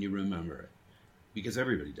and you remember it, because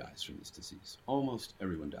everybody dies from this disease. Almost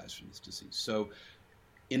everyone dies from this disease. So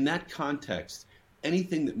in that context,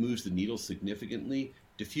 anything that moves the needle significantly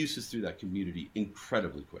diffuses through that community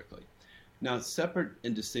incredibly quickly. Now, separate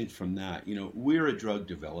and distinct from that, we're a drug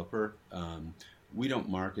developer. We don't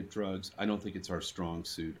market drugs. I don't think it's our strong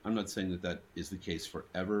suit. I'm not saying that that is the case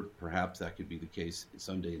forever. Perhaps that could be the case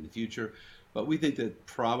someday in the future. But we think that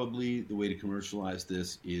probably the way to commercialize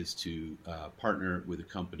this is to partner with a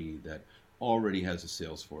company that already has a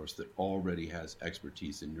sales force, that already has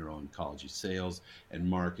expertise in neuro-oncology sales and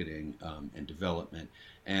marketing and development.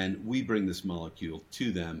 And we bring this molecule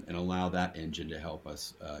to them and allow that engine to help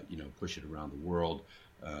us, push it around the world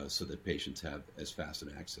so that patients have as fast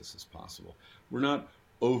an access as possible. We're not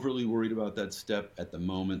overly worried about that step at the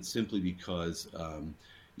moment, simply because,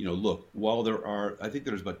 look, while I think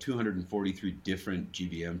there's about 243 different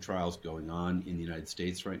GBM trials going on in the United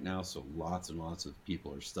States right now, so lots and lots of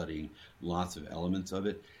people are studying lots of elements of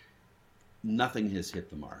it, nothing has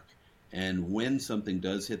hit the mark. And when something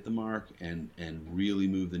does hit the mark and really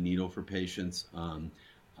move the needle for patients,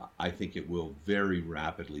 I think it will very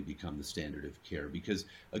rapidly become the standard of care, because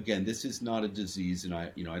again, this is not a disease, and I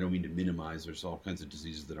don't mean to minimize. There's all kinds of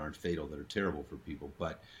diseases that aren't fatal, that are terrible for people,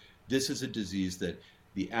 but this is a disease that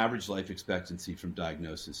the average life expectancy from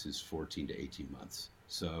diagnosis is 14 to 18 months.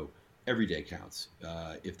 So every day counts.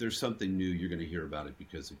 If there's something new, you're going to hear about it,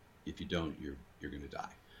 because if you don't, you're going to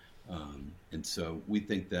die. And so we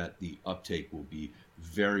think that the uptake will be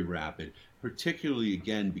very rapid, particularly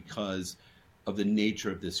again because of the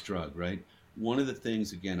nature of this drug, right? One of the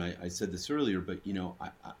things, again, I said this earlier, but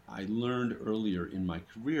I learned earlier in my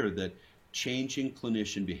career that changing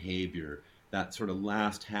clinician behavior, that sort of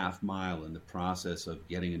last half mile in the process of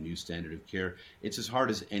getting a new standard of care, it's as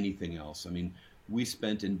hard as anything else. I mean, we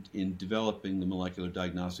spent in developing the molecular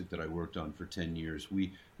diagnostic that I worked on for 10 years,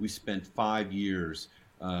 we spent 5 years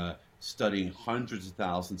studying hundreds of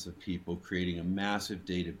thousands of people, creating a massive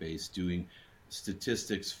database, doing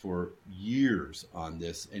statistics for years on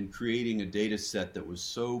this, and creating a data set that was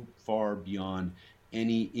so far beyond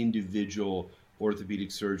any individual orthopedic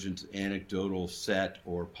surgeon's anecdotal set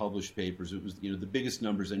or published papers. It was the biggest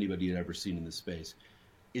numbers anybody had ever seen in the space.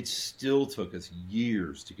 It still took us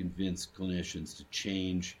years to convince clinicians to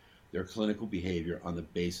change their clinical behavior on the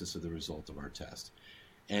basis of the result of our test.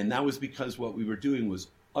 And that was because what we were doing was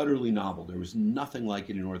utterly novel. There was nothing like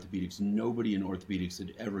it in orthopedics. Nobody in orthopedics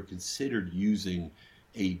had ever considered using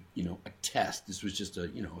a test. This was just a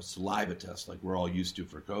saliva test like we're all used to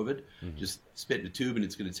for COVID. Mm-hmm. Just spit in a tube and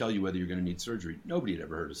it's going to tell you whether you're going to need surgery. Nobody had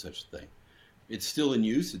ever heard of such a thing. It's still in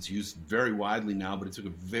use. It's used very widely now, but it took a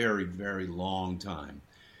very, very long time.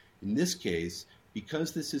 In this case,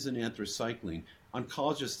 because this is an anthracycline,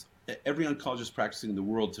 every oncologist practicing in the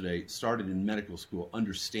world today started in medical school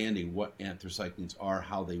understanding what anthracyclines are,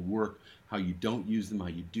 how they work, how you don't use them, how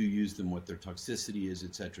you do use them, what their toxicity is,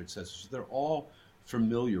 et cetera, et cetera. So they're all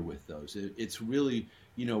familiar with those. It's really,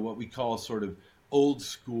 what we call sort of old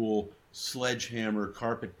school sledgehammer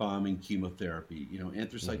carpet bombing chemotherapy.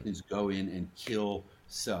 Anthracyclines go in and kill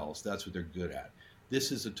cells. That's what they're good at.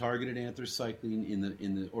 This is a targeted anthracycline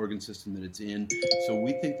in the organ system that it's in. So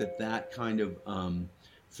we think that kind of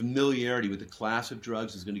familiarity with the class of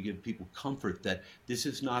drugs is going to give people comfort that this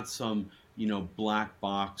is not some, black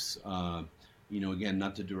box, again,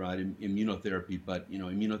 not to deride immunotherapy, but,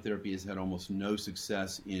 immunotherapy has had almost no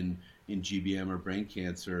success in GBM or brain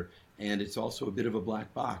cancer. And it's also a bit of a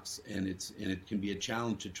black box, and it can be a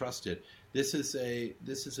challenge to trust it. This is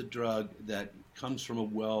a drug that comes from a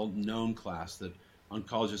well-known class that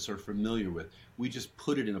oncologists are familiar with. We just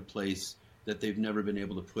put it in a place that they've never been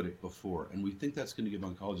able to put it before. And we think that's going to give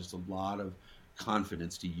oncologists a lot of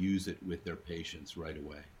confidence to use it with their patients right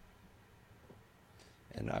away.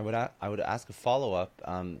 And I would ask a follow-up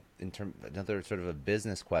another sort of a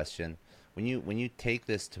business question. When you take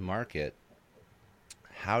this to market,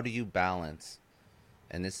 how do you balance,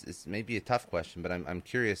 and this may be a tough question, but I'm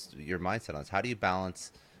curious your mindset on this. How do you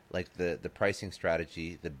balance like the pricing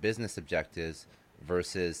strategy, the business objectives,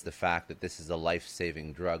 versus the fact that this is a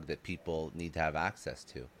life-saving drug that people need to have access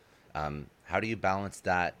to? How do you balance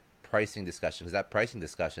that pricing discussion? Because that pricing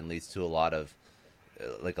discussion leads to a lot of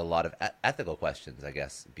ethical questions, I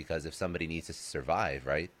guess, because if somebody needs to survive,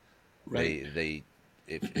 right?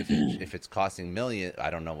 If it's costing millions,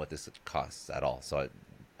 I don't know what this costs at all, so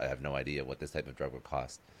I have no idea what this type of drug would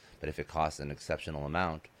cost. But if it costs an exceptional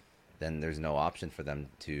amount, then there's no option for them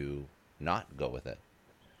to not go with it.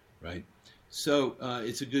 Right. So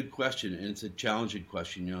it's a good question, and it's a challenging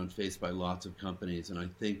question, and faced by lots of companies. And I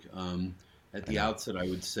think at the outset, I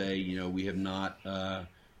would say, we have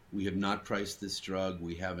not priced this drug.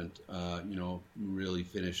 We haven't, really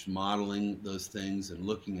finished modeling those things and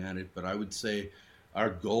looking at it. But I would say our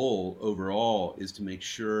goal overall is to make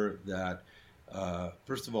sure that,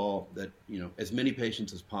 first of all, that as many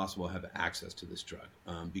patients as possible have access to this drug,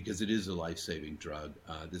 because it is a life-saving drug.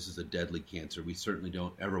 This is a deadly cancer. We certainly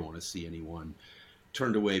don't ever want to see anyone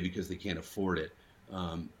turned away because they can't afford it,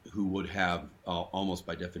 who would have almost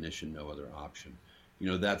by definition no other option.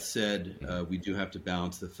 That said, we do have to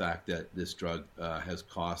balance the fact that this drug has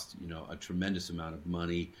cost a tremendous amount of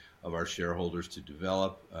money of our shareholders to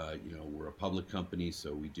develop. We're a public company,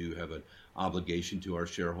 so we do have an obligation to our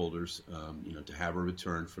shareholders, to have a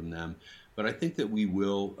return from them. But I think that we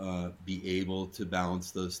will be able to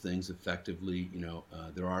balance those things effectively.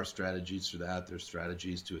 There are strategies for that. There's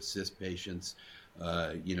strategies to assist patients,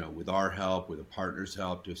 with our help, with a partner's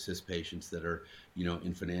help, to assist patients that are,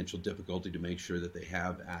 in financial difficulty, to make sure that they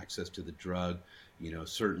have access to the drug.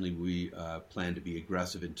 Certainly we plan to be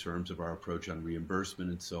aggressive in terms of our approach on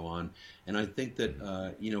reimbursement and so on. And I think that,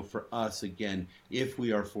 for us, again, if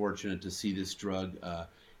we are fortunate to see this drug,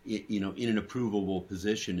 in an approvable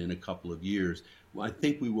position in a couple of years, well, I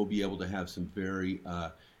think we will be able to have some very,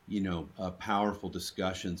 powerful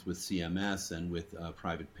discussions with CMS and with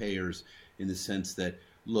private payers, in the sense that,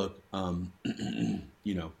 look,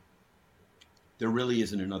 there really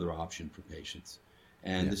isn't another option for patients,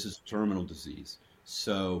 and this is terminal disease.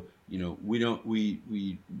 So, we don't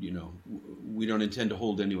intend to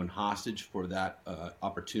hold anyone hostage for that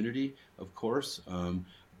opportunity, of course,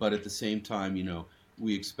 but at the same time,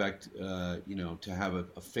 we expect, to have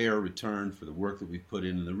a fair return for the work that we've put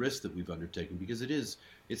in and the risk that we've undertaken, because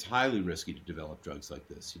it's highly risky to develop drugs like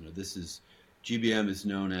this. GBM is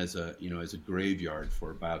known as a graveyard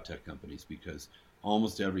for biotech companies, because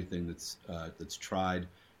almost everything that's tried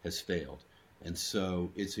has failed. And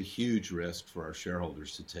so it's a huge risk for our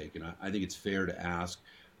shareholders to take. And I think it's fair to ask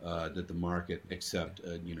that the market accept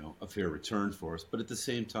a fair return for us. But at the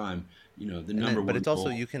same time, the number one but it's also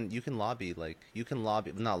goal, you can lobby,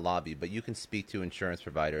 not lobby, but you can speak to insurance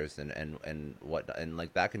providers and what, and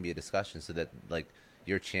like that can be a discussion, so that like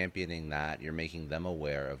you're championing that, you're making them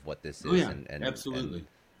aware of what this is. oh yeah, and absolutely.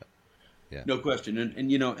 Yeah. No question.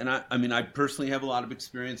 And I personally have a lot of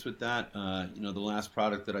experience with that. The last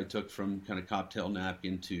product that I took from kind of cocktail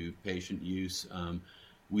napkin to patient use,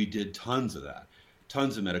 we did tons of that,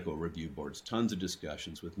 tons of medical review boards, tons of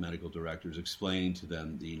discussions with medical directors, explaining to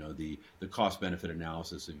them the cost benefit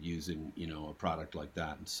analysis of using a product like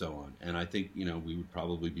that, and so on. And I think we would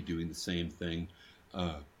probably be doing the same thing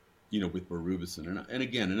with Berubicin. And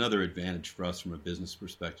again, another advantage for us from a business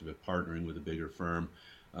perspective of partnering with a bigger firm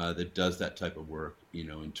that does that type of work,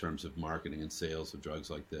 in terms of marketing and sales of drugs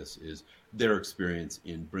like this, is their experience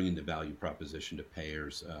in bringing the value proposition to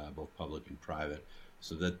payers, both public and private,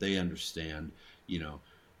 so that they understand,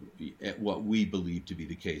 what we believe to be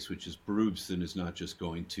the case, which is Berubicin is not just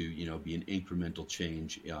going to, be an incremental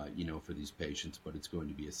change, for these patients, but it's going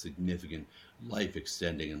to be a significant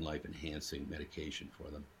life-extending and life-enhancing medication for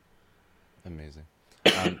them. Amazing.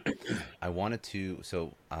 I wanted to,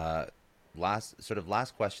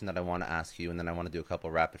 last question that I want to ask you, and then I want to do a couple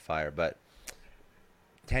rapid fire. But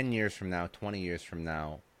 10 years from now, 20 years from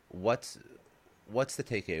now, what's the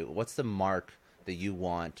takeaway? What's the mark that you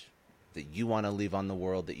want to leave on the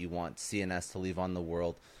world, that you want CNS to leave on the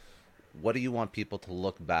world? What do you want people to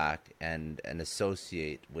look back and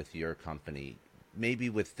associate with your company? Maybe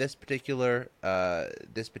with this particular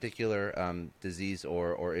disease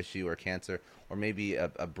or issue or cancer, or maybe a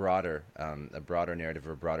broader narrative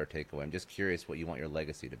or a broader takeaway. I'm just curious what you want your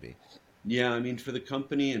legacy to be. Yeah, for the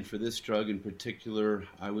company and for this drug in particular,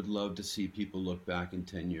 I would love to see people look back in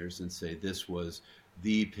 10 years and say this was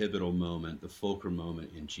the pivotal moment, the fulcrum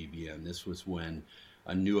moment in GBM. This was when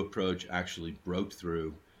a new approach actually broke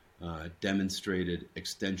through, demonstrated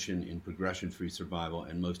extension in progression-free survival,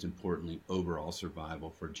 and most importantly, overall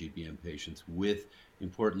survival for GBM patients,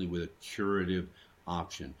 importantly, with a curative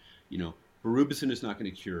option. Berubicin is not going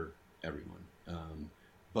to cure everyone,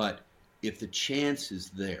 but if the chance is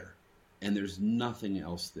there and there's nothing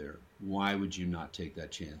else there, why would you not take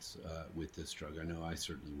that chance with this drug? I know I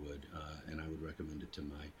certainly would, and I would recommend it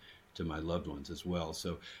to my loved ones as well.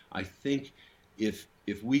 So I think if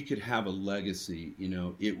we could have a legacy,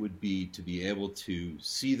 it would be to be able to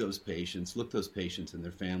see those patients, look those patients and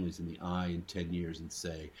their families in the eye in 10 years and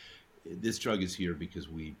say, this drug is here because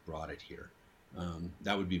we brought it here.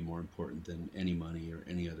 That would be more important than any money or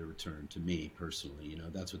any other return to me personally.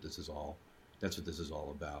 That's what this is all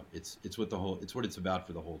about. It's what it's about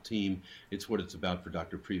for the whole team. It's what it's about for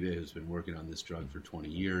Dr. Prive, who's been working on this drug for 20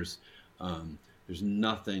 years. There's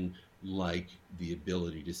nothing like the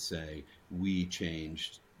ability to say we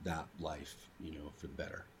changed that life, for the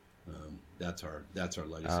better. That's our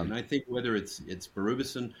legacy. And Um, I think whether it's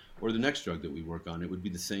berubicin or the next drug that we work on, it would be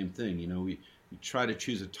the same thing. We try to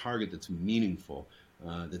choose a target that's meaningful,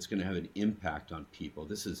 that's going to have an impact on people.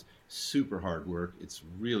 This is super hard work. It's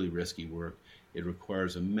really risky work. It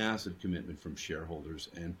requires a massive commitment from shareholders,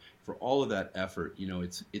 and for all of that effort,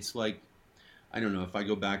 it's like, I don't know, if I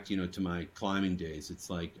go back, to my climbing days, it's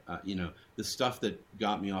like, the stuff that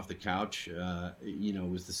got me off the couch,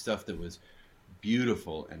 was the stuff that was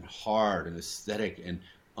beautiful and hard and aesthetic and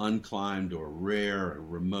unclimbed or rare or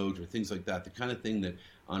remote or things like that. The kind of thing that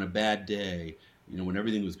on a bad day, when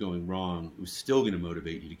everything was going wrong, it was still going to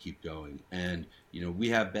motivate you to keep going. And we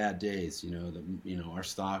have bad days. Our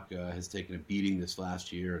stock has taken a beating this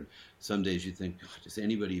last year, and some days you think, God, does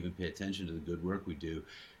anybody even pay attention to the good work we do?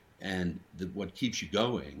 And what keeps you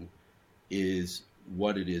going is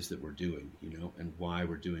what it is that we're doing, and why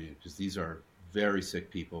we're doing it. Because these are very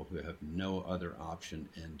sick people who have no other option.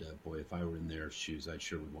 And boy, if I were in their shoes, I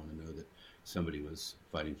sure would want to know that somebody was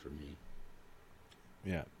fighting for me.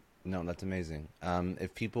 yeah, no, that's amazing.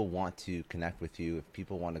 If people want to connect with you, if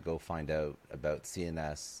people want to go find out about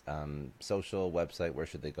CNS, social website, where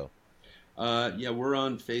should they go? Yeah, we're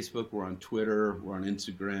on Facebook, we're on Twitter, we're on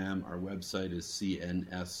Instagram. Our website is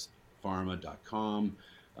cnspharma.com.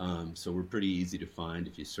 So we're pretty easy to find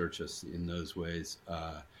if you search us in those ways.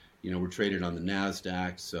 We're traded on the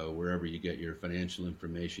NASDAQ, so wherever you get your financial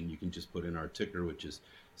information, you can just put in our ticker, which is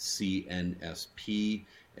CNSP,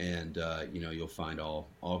 and you'll find all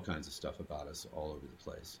kinds of stuff about us all over the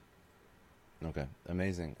place. Okay,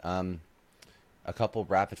 amazing. A couple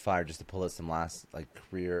rapid fire just to pull out some last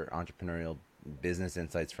career entrepreneurial business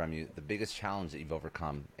insights from you. The biggest challenge that you've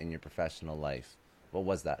overcome in your professional life, what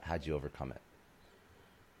was that? How'd you overcome it?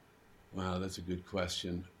 Wow, that's a good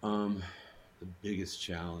question. The biggest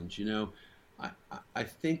challenge, I, I, I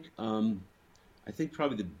think I think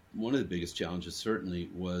probably one of the biggest challenges certainly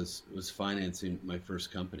was financing my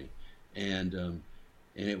first company, and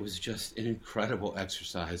it was just an incredible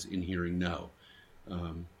exercise in hearing no.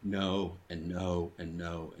 No and no and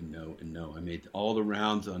no and no and no. I made all the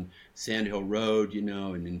rounds on Sand Hill Road, and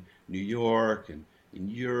in New York and in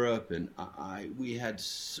Europe, and we had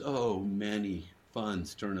so many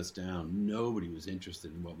funds turn us down. Nobody was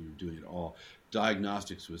interested in what we were doing at all.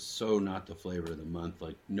 Diagnostics was so not the flavor of the month.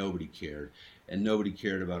 Like nobody cared, and nobody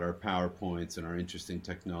cared about our PowerPoints and our interesting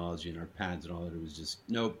technology and our patents and all that. It was just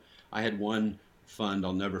nope. I had one fund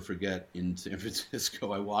I'll never forget in San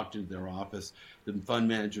Francisco. I walked into their office. The fund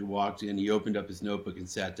manager walked in. He opened up his notebook and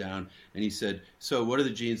sat down, and he said, "So, what are the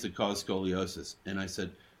genes that cause scoliosis?" And I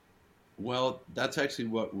said, "Well, that's actually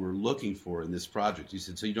what we're looking for in this project." He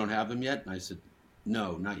said, "So you don't have them yet?" And I said,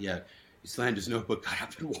 "No, not yet." He slammed his notebook, got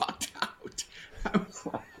up, and walked out. I was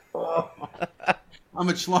like, "Oh, how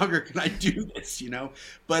much longer can I do this?"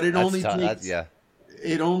 But it That's only tough. That's, takes yeah,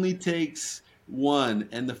 it only takes one,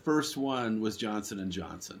 and the first one was Johnson and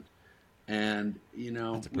Johnson, and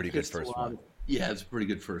that's a we pretty good kissed a first lot one. of. Yeah, it's a pretty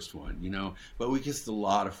good first one, but we kissed a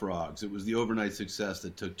lot of frogs. It was the overnight success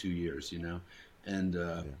that took 2 years, and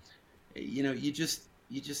Yeah. you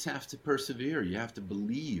just have to persevere. You have to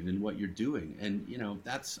believe in what you're doing, and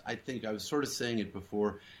that's, I think I was sort of saying it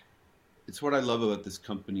before. It's what I love about this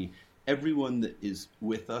company. Everyone that is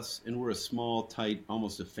with us, and we're a small, tight,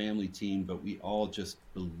 almost a family team, but we all just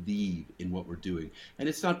believe in what we're doing. And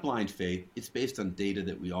it's not blind faith. It's based on data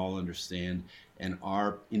that we all understand and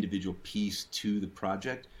our individual piece to the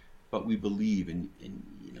project. But we believe, and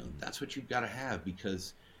that's what you've got to have,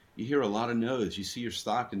 because you hear a lot of no's. You see your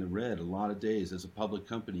stock in the red a lot of days. As a public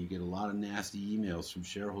company, you get a lot of nasty emails from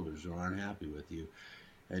shareholders who aren't happy with you.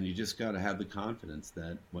 And you just got to have the confidence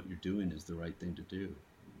that what you're doing is the right thing to do.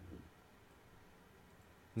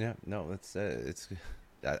 Yeah, no, it's.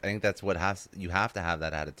 I think that's what has you have to have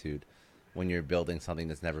that attitude when you're building something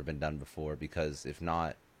that's never been done before. Because if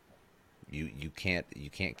not, you can't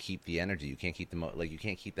keep the energy. You can't keep you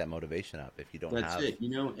can't keep that motivation up if you don't That's have it,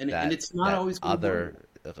 and that it's not that always going to work.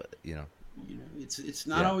 other, you know, It's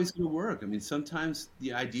not yeah, always going to work. I mean, sometimes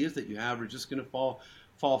the ideas that you have are just going to fall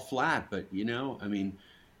flat. But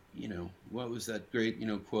what was that great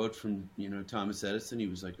quote from Thomas Edison? He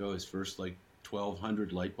was like, oh, his first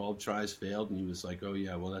 1,200 light bulb tries failed, and he was like, oh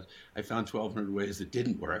yeah, well, I found 1,200 ways that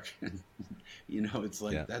didn't work. It's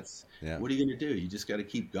like yeah, that's yeah, what are you going to do? You just got to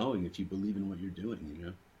keep going if you believe in what you're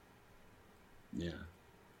doing. Yeah.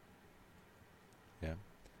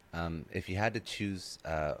 yeah. If you had to choose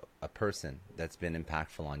a person that's been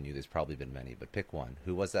impactful on you, there's probably been many, but pick one.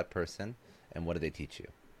 Who was that person, and what did they teach you?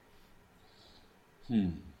 Hmm.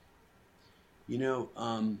 You know,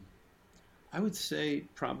 I would say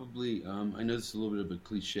probably. I know this is a little bit of a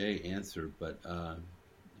cliche answer, but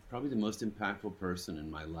probably the most impactful person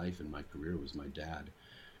in my life and my career was my dad.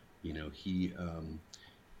 You know, he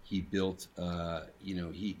built,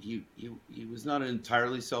 he was not an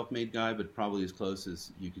entirely self-made guy, but probably as close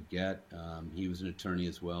as you could get. He was an attorney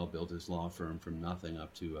as well, built his law firm from nothing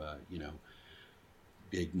up to,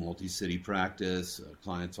 big multi-city practice,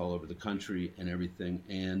 clients all over the country and everything.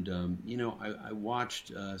 And, I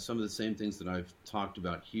watched some of the same things that I've talked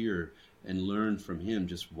about here and learned from him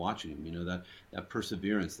just watching him, that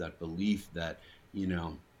perseverance, that belief that,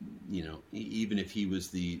 even if he was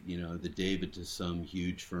the David to some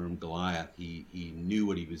huge firm Goliath, he knew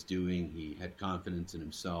what he was doing. He had confidence in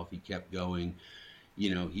himself. He kept going.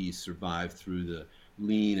 He survived through the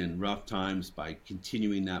lean and rough times by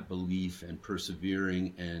continuing that belief and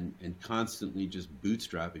persevering and constantly just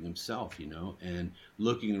bootstrapping himself, and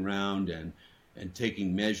looking around and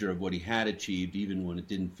taking measure of what he had achieved, even when it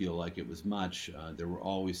didn't feel like it was much. There were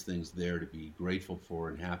always things there to be grateful for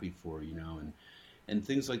and happy for, and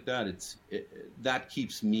things like that. That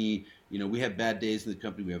keeps me, we have bad days in the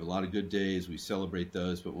company. We have a lot of good days. We celebrate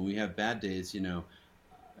those. But when we have bad days,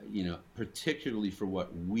 particularly for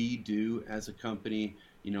what we do as a company,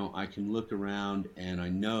 I can look around and I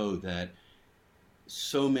know that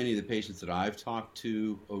so many of the patients that I've talked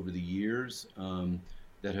to over the years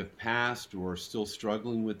that have passed or are still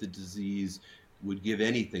struggling with the disease would give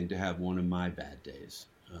anything to have one of my bad days,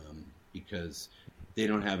 because they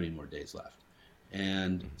don't have any more days left.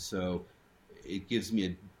 And so it gives me,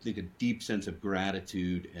 I think, a deep sense of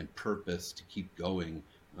gratitude and purpose to keep going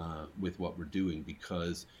with what we're doing,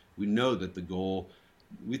 because we know that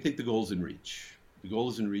we think the goal is in reach. The goal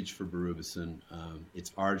is in reach for Berubicin.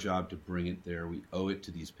 It's our job to bring it there. We owe it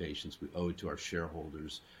to these patients. We owe it to our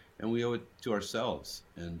shareholders, and we owe it to ourselves.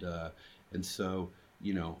 And so,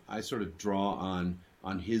 I sort of draw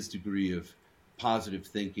on his degree of positive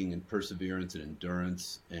thinking and perseverance and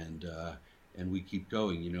endurance, and we keep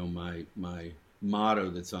going. My motto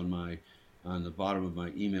that's on the bottom of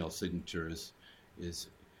my email signature is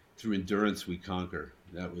through endurance we conquer.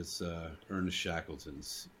 That was Ernest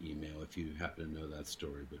Shackleton's email, if you happen to know that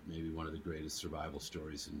story, but maybe one of the greatest survival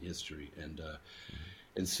stories in history.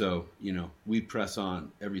 And so, we press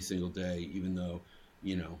on every single day, even though,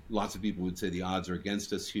 lots of people would say the odds are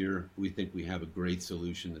against us here. We think we have a great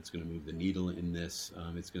solution that's going to move the needle in this.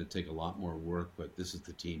 It's going to take a lot more work, but this is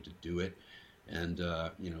the team to do it. And,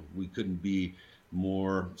 we couldn't be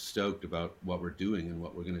more stoked about what we're doing and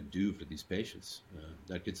what we're going to do for these patients.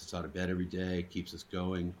 That gets us out of bed every day, keeps us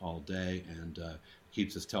going all day, and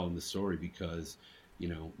keeps us telling the story, because,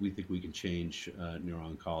 we think we can change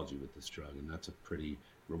neuro-oncology with this drug, and that's a pretty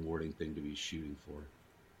rewarding thing to be shooting for.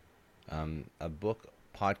 A book,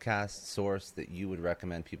 podcast, source that you would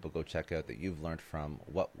recommend people go check out that you've learned from,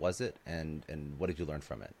 what was it, and what did you learn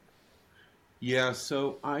from it? Yeah,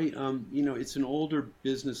 so it's an older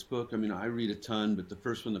business book. I mean, I read a ton, but the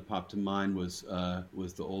first one that popped to mind was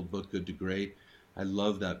the old book, Good to Great. I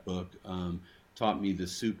love that book. Taught me the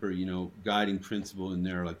super, guiding principle in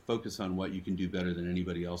there, like focus on what you can do better than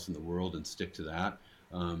anybody else in the world and stick to that.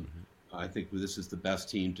 I think this is the best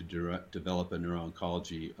team to develop a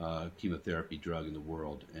neuro-oncology chemotherapy drug in the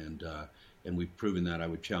world, and we've proven that. I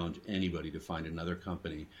would challenge anybody to find another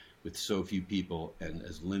company with so few people and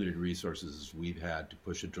as limited resources as we've had to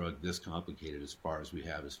push a drug this complicated as far as we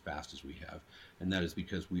have, as fast as we have. And that is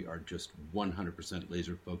because we are just 100%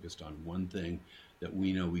 laser focused on one thing that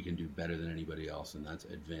we know we can do better than anybody else, and that's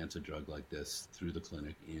advance a drug like this through the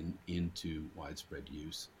clinic into widespread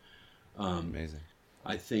use. Amazing.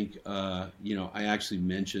 I think, I actually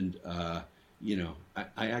mentioned,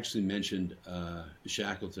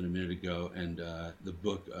 Shackleton a minute ago, and the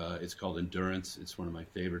book, it's called Endurance. It's one of my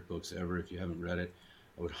favorite books ever. If you haven't read it,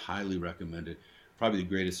 I would highly recommend it. Probably the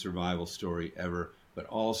greatest survival story ever, but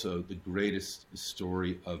also the greatest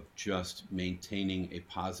story of just maintaining a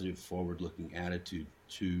positive, forward-looking attitude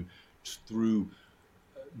through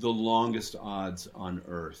the longest odds on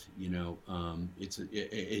Earth.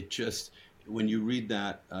 It just, when you read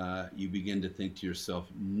that, you begin to think to yourself,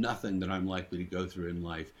 nothing that I'm likely to go through in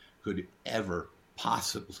life could ever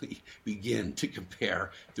possibly begin to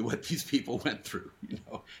compare to what these people went through,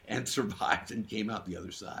 and survived and came out the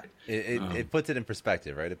other side. It puts it in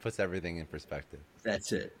perspective, right? It puts everything in perspective.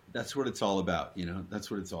 That's it. That's what it's all about.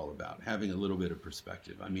 That's what it's all about. Having a little bit of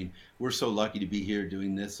perspective. I mean, we're so lucky to be here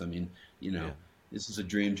doing this. I mean, This is a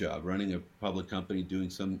dream job, running a public company,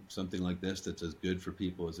 doing something like this that's as good for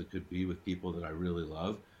people as it could be with people that I really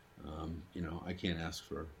love. I can't ask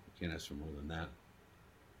for more than that.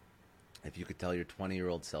 If you could tell your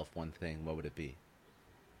 20-year-old self one thing, what would it be?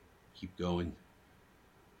 Keep going.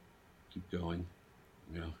 Keep going.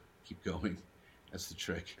 Keep going. That's the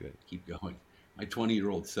trick. Good. Keep going. My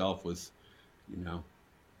 20-year-old self was,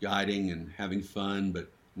 guiding and having fun, but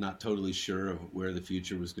not totally sure of where the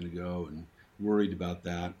future was going to go and worried about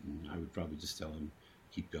that. And I would probably just tell him,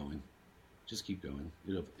 keep going. Just keep going.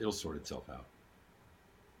 It'll sort itself out.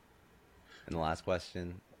 And the last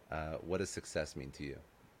question, what does success mean to you?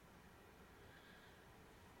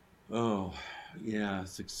 Oh, yeah,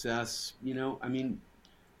 success.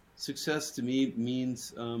 Success to me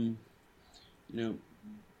means, the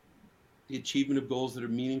achievement of goals that are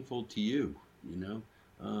meaningful to you,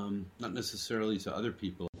 not necessarily to other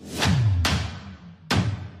people.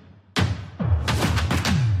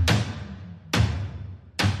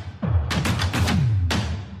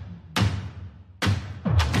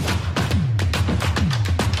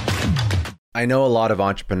 I know a lot of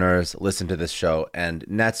entrepreneurs listen to this show, and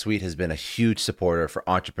NetSuite has been a huge supporter for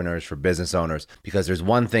entrepreneurs, for business owners, because there's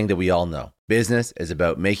one thing that we all know. Business is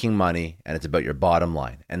about making money, and it's about your bottom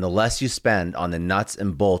line. And the less you spend on the nuts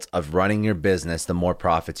and bolts of running your business, the more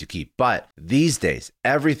profits you keep. But these days,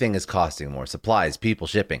 everything is costing more. Supplies, people,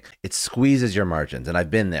 shipping. It squeezes your margins, and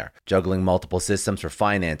I've been there, juggling multiple systems for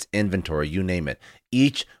finance, inventory, you name it,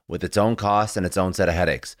 each with its own costs and its own set of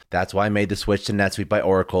headaches. That's why I made the switch to NetSuite by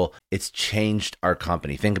Oracle. It's changed our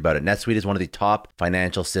company. Think about it. NetSuite is one of the top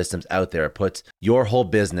financial systems out there. It puts your whole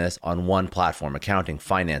business on one platform, accounting,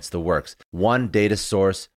 finance, the works. One data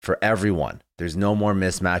source for everyone. There's no more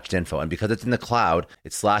mismatched info. And because it's in the cloud,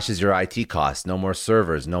 it slashes your IT costs. No more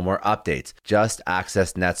servers, no more updates. Just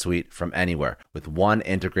access NetSuite from anywhere. With one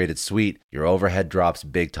integrated suite, your overhead drops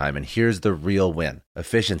big time. And here's the real win.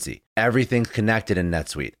 Efficiency. Everything's connected in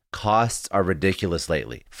NetSuite. Costs are ridiculous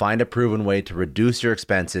lately. Find a proven way to reduce your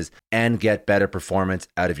expenses and get better performance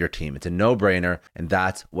out of your team. It's a no-brainer, and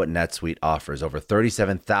that's what NetSuite offers. Over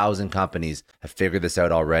 37,000 companies have figured this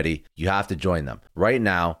out already. You have to join them. Right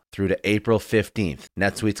now, through to April 15th,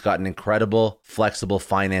 NetSuite's got an incredible, flexible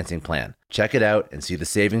financing plan. Check it out and see the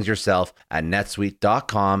savings yourself at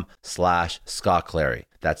netsuite.com/Scott Clary.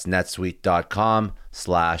 That's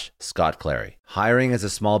netsuite.com/Scott Clary. Hiring as a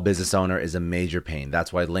small business owner is a major pain.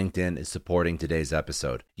 That's why LinkedIn is supporting today's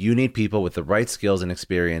episode. You need people with the right skills and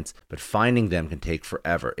experience, but finding them can take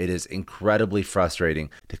forever. It is incredibly frustrating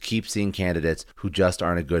to keep seeing candidates who just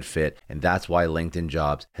aren't a good fit, and that's why LinkedIn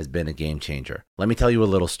Jobs has been a game changer. Let me tell you a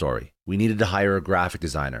little story. We needed to hire a graphic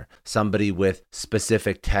designer, somebody with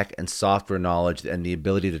specific tech and software knowledge and the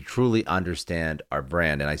ability to truly understand our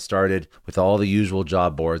brand. And I started with all the usual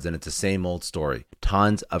job boards, and it's the same old story.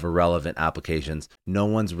 Tons of irrelevant applications. No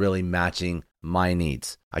one's really matching my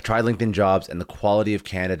needs. I tried LinkedIn Jobs, and the quality of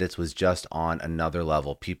candidates was just on another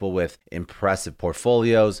level. People with impressive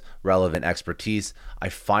portfolios, relevant expertise. I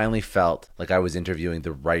finally felt like I was interviewing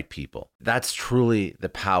the right people. That's truly the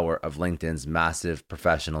power of LinkedIn's massive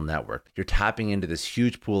professional network. You're tapping into this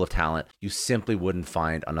huge pool of talent you simply wouldn't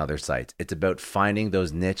find on other sites. It's about finding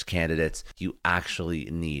those niche candidates you actually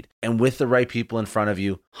need. And with the right people in front of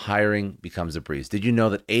you, hiring becomes a breeze. Did you know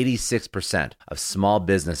that 86% of small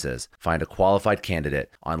businesses find a qualified candidate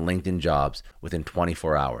on LinkedIn Jobs within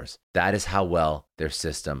 24 hours? That is how well their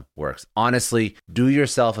system works. Honestly, do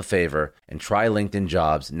yourself a favor and try LinkedIn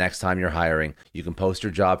Jobs next time you're hiring. You can post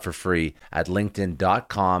your job for free at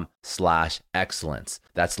linkedin.com/excellence.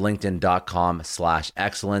 That's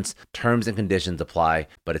linkedin.com/excellence. Terms and conditions apply,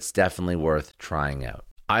 but it's definitely worth trying out.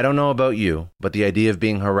 I don't know about you, but the idea of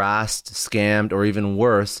being harassed, scammed, or even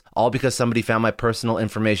worse, all because somebody found my personal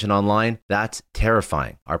information online, that's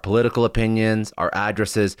terrifying. Our political opinions, our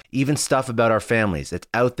addresses, even stuff about our families, it's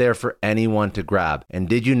out there for anyone to grab. And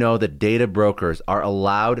did you know that data brokers are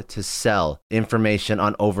allowed to sell information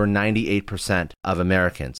on over 98% of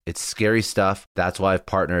Americans? It's scary stuff. That's why I've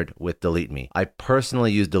partnered with Delete Me. I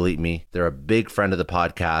personally use Delete Me. They're a big friend of the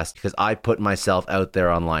podcast because I put myself out there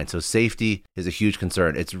online. So safety is a huge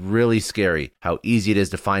concern. It's really scary how easy it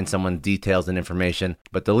is to find someone's details and information,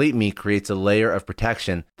 but Delete Me creates a layer of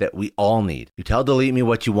protection that we all need. You tell Delete Me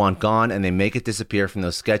what you want gone, and they make it disappear from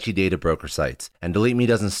those sketchy data broker sites. And Delete Me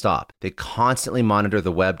doesn't stop. They constantly monitor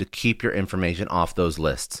the web to keep your information off those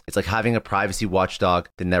lists. It's like having a privacy watchdog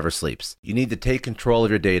that never sleeps. You need to take control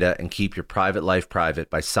of your data and keep your private life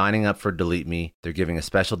private by signing up for Delete Me. They're giving a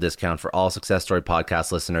special discount for all Success Story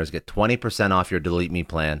podcast listeners. Get 20% off your Delete Me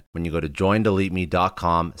plan when you go to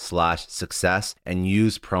joindeleteme.com/success and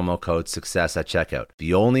use promo code success at checkout.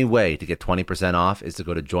 The only way to get 20% off is to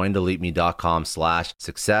go to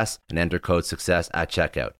joindeleteme.com/success and enter code success at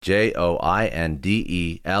checkout.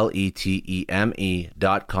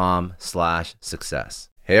 joindeleteme.com/success.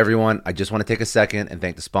 Hey everyone, I just want to take a second and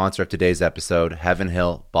thank the sponsor of today's episode, Heaven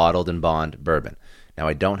Hill Bottled and Bond Bourbon. Now,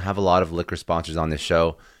 I don't have a lot of liquor sponsors on this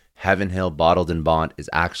show. Heaven Hill Bottled in Bond is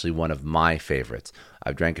actually one of my favorites.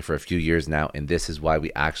 I've drank it for a few years now, and this is why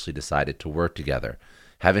we actually decided to work together.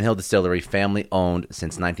 Heaven Hill Distillery, family owned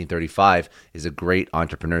since 1935, is a great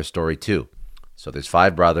entrepreneur story too. So there's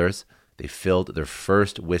 5 brothers. They filled their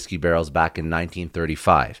first whiskey barrels back in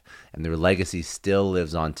 1935, and their legacy still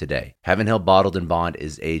lives on today. Heaven Hill Bottled in Bond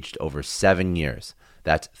is aged over 7 years.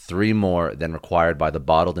 That's 3 more than required by the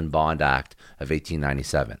Bottled in Bond Act of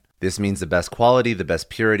 1897. This means the best quality, the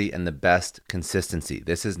best purity, and the best consistency.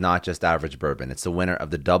 This is not just average bourbon. It's the winner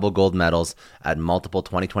of the double gold medals at multiple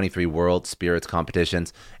 2023 World Spirits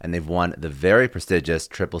competitions, and they've won the very prestigious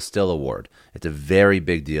Triple Still Award. It's a very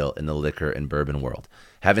big deal in the liquor and bourbon world.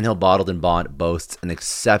 Heaven Hill Bottled in Bond boasts an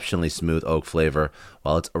exceptionally smooth oak flavor,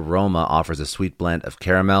 while its aroma offers a sweet blend of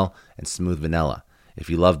caramel and smooth vanilla.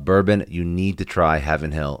 If you love bourbon, you need to try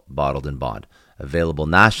Heaven Hill Bottled in Bond. Available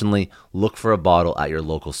nationally, look for a bottle at your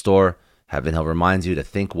local store. Heaven Hill reminds you to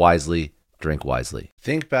think wisely, drink wisely.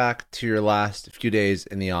 Think back to your last few days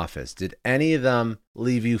in the office. Did any of them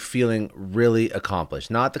leave you feeling really accomplished?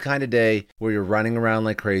 Not the kind of day where you're running around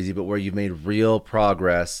like crazy, but where you've made real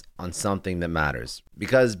progress on something that matters.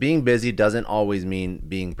 Because being busy doesn't always mean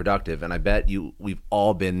being productive, and I bet we've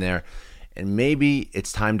all been there. And maybe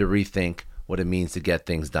it's time to rethink what it means to get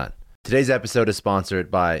things done. Today's episode is sponsored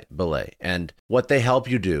by Belay, and what they help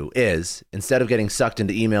you do is, instead of getting sucked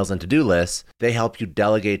into emails and to-do lists, they help you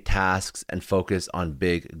delegate tasks and focus on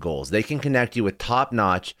big goals. They can connect you with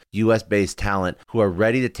top-notch US-based talent who are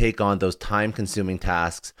ready to take on those time-consuming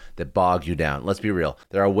tasks that bog you down. Let's be real.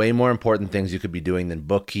 There are way more important things you could be doing than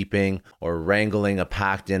bookkeeping or wrangling a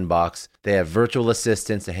packed inbox. They have virtual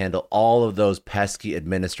assistants to handle all of those pesky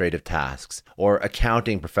administrative tasks, or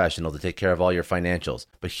accounting professional to take care of all your financials.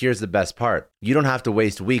 But here's the best part. You don't have to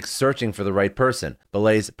waste weeks searching for the right person.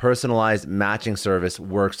 Belay's personalized matching service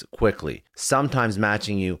works quickly, sometimes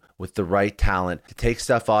matching you with the right talent to take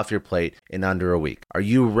stuff off your plate in under a week. Are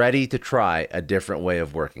you ready to try a different way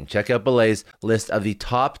of working? Check out Belay's list of the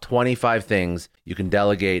top 25 things you can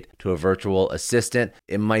delegate to a virtual assistant.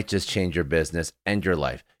 It might just change your business and your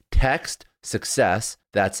life. Text SUCCESS,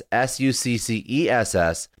 that's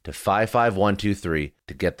SUCCESS, to 55123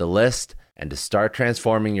 to get the list and to start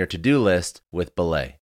transforming your to-do list with Belay.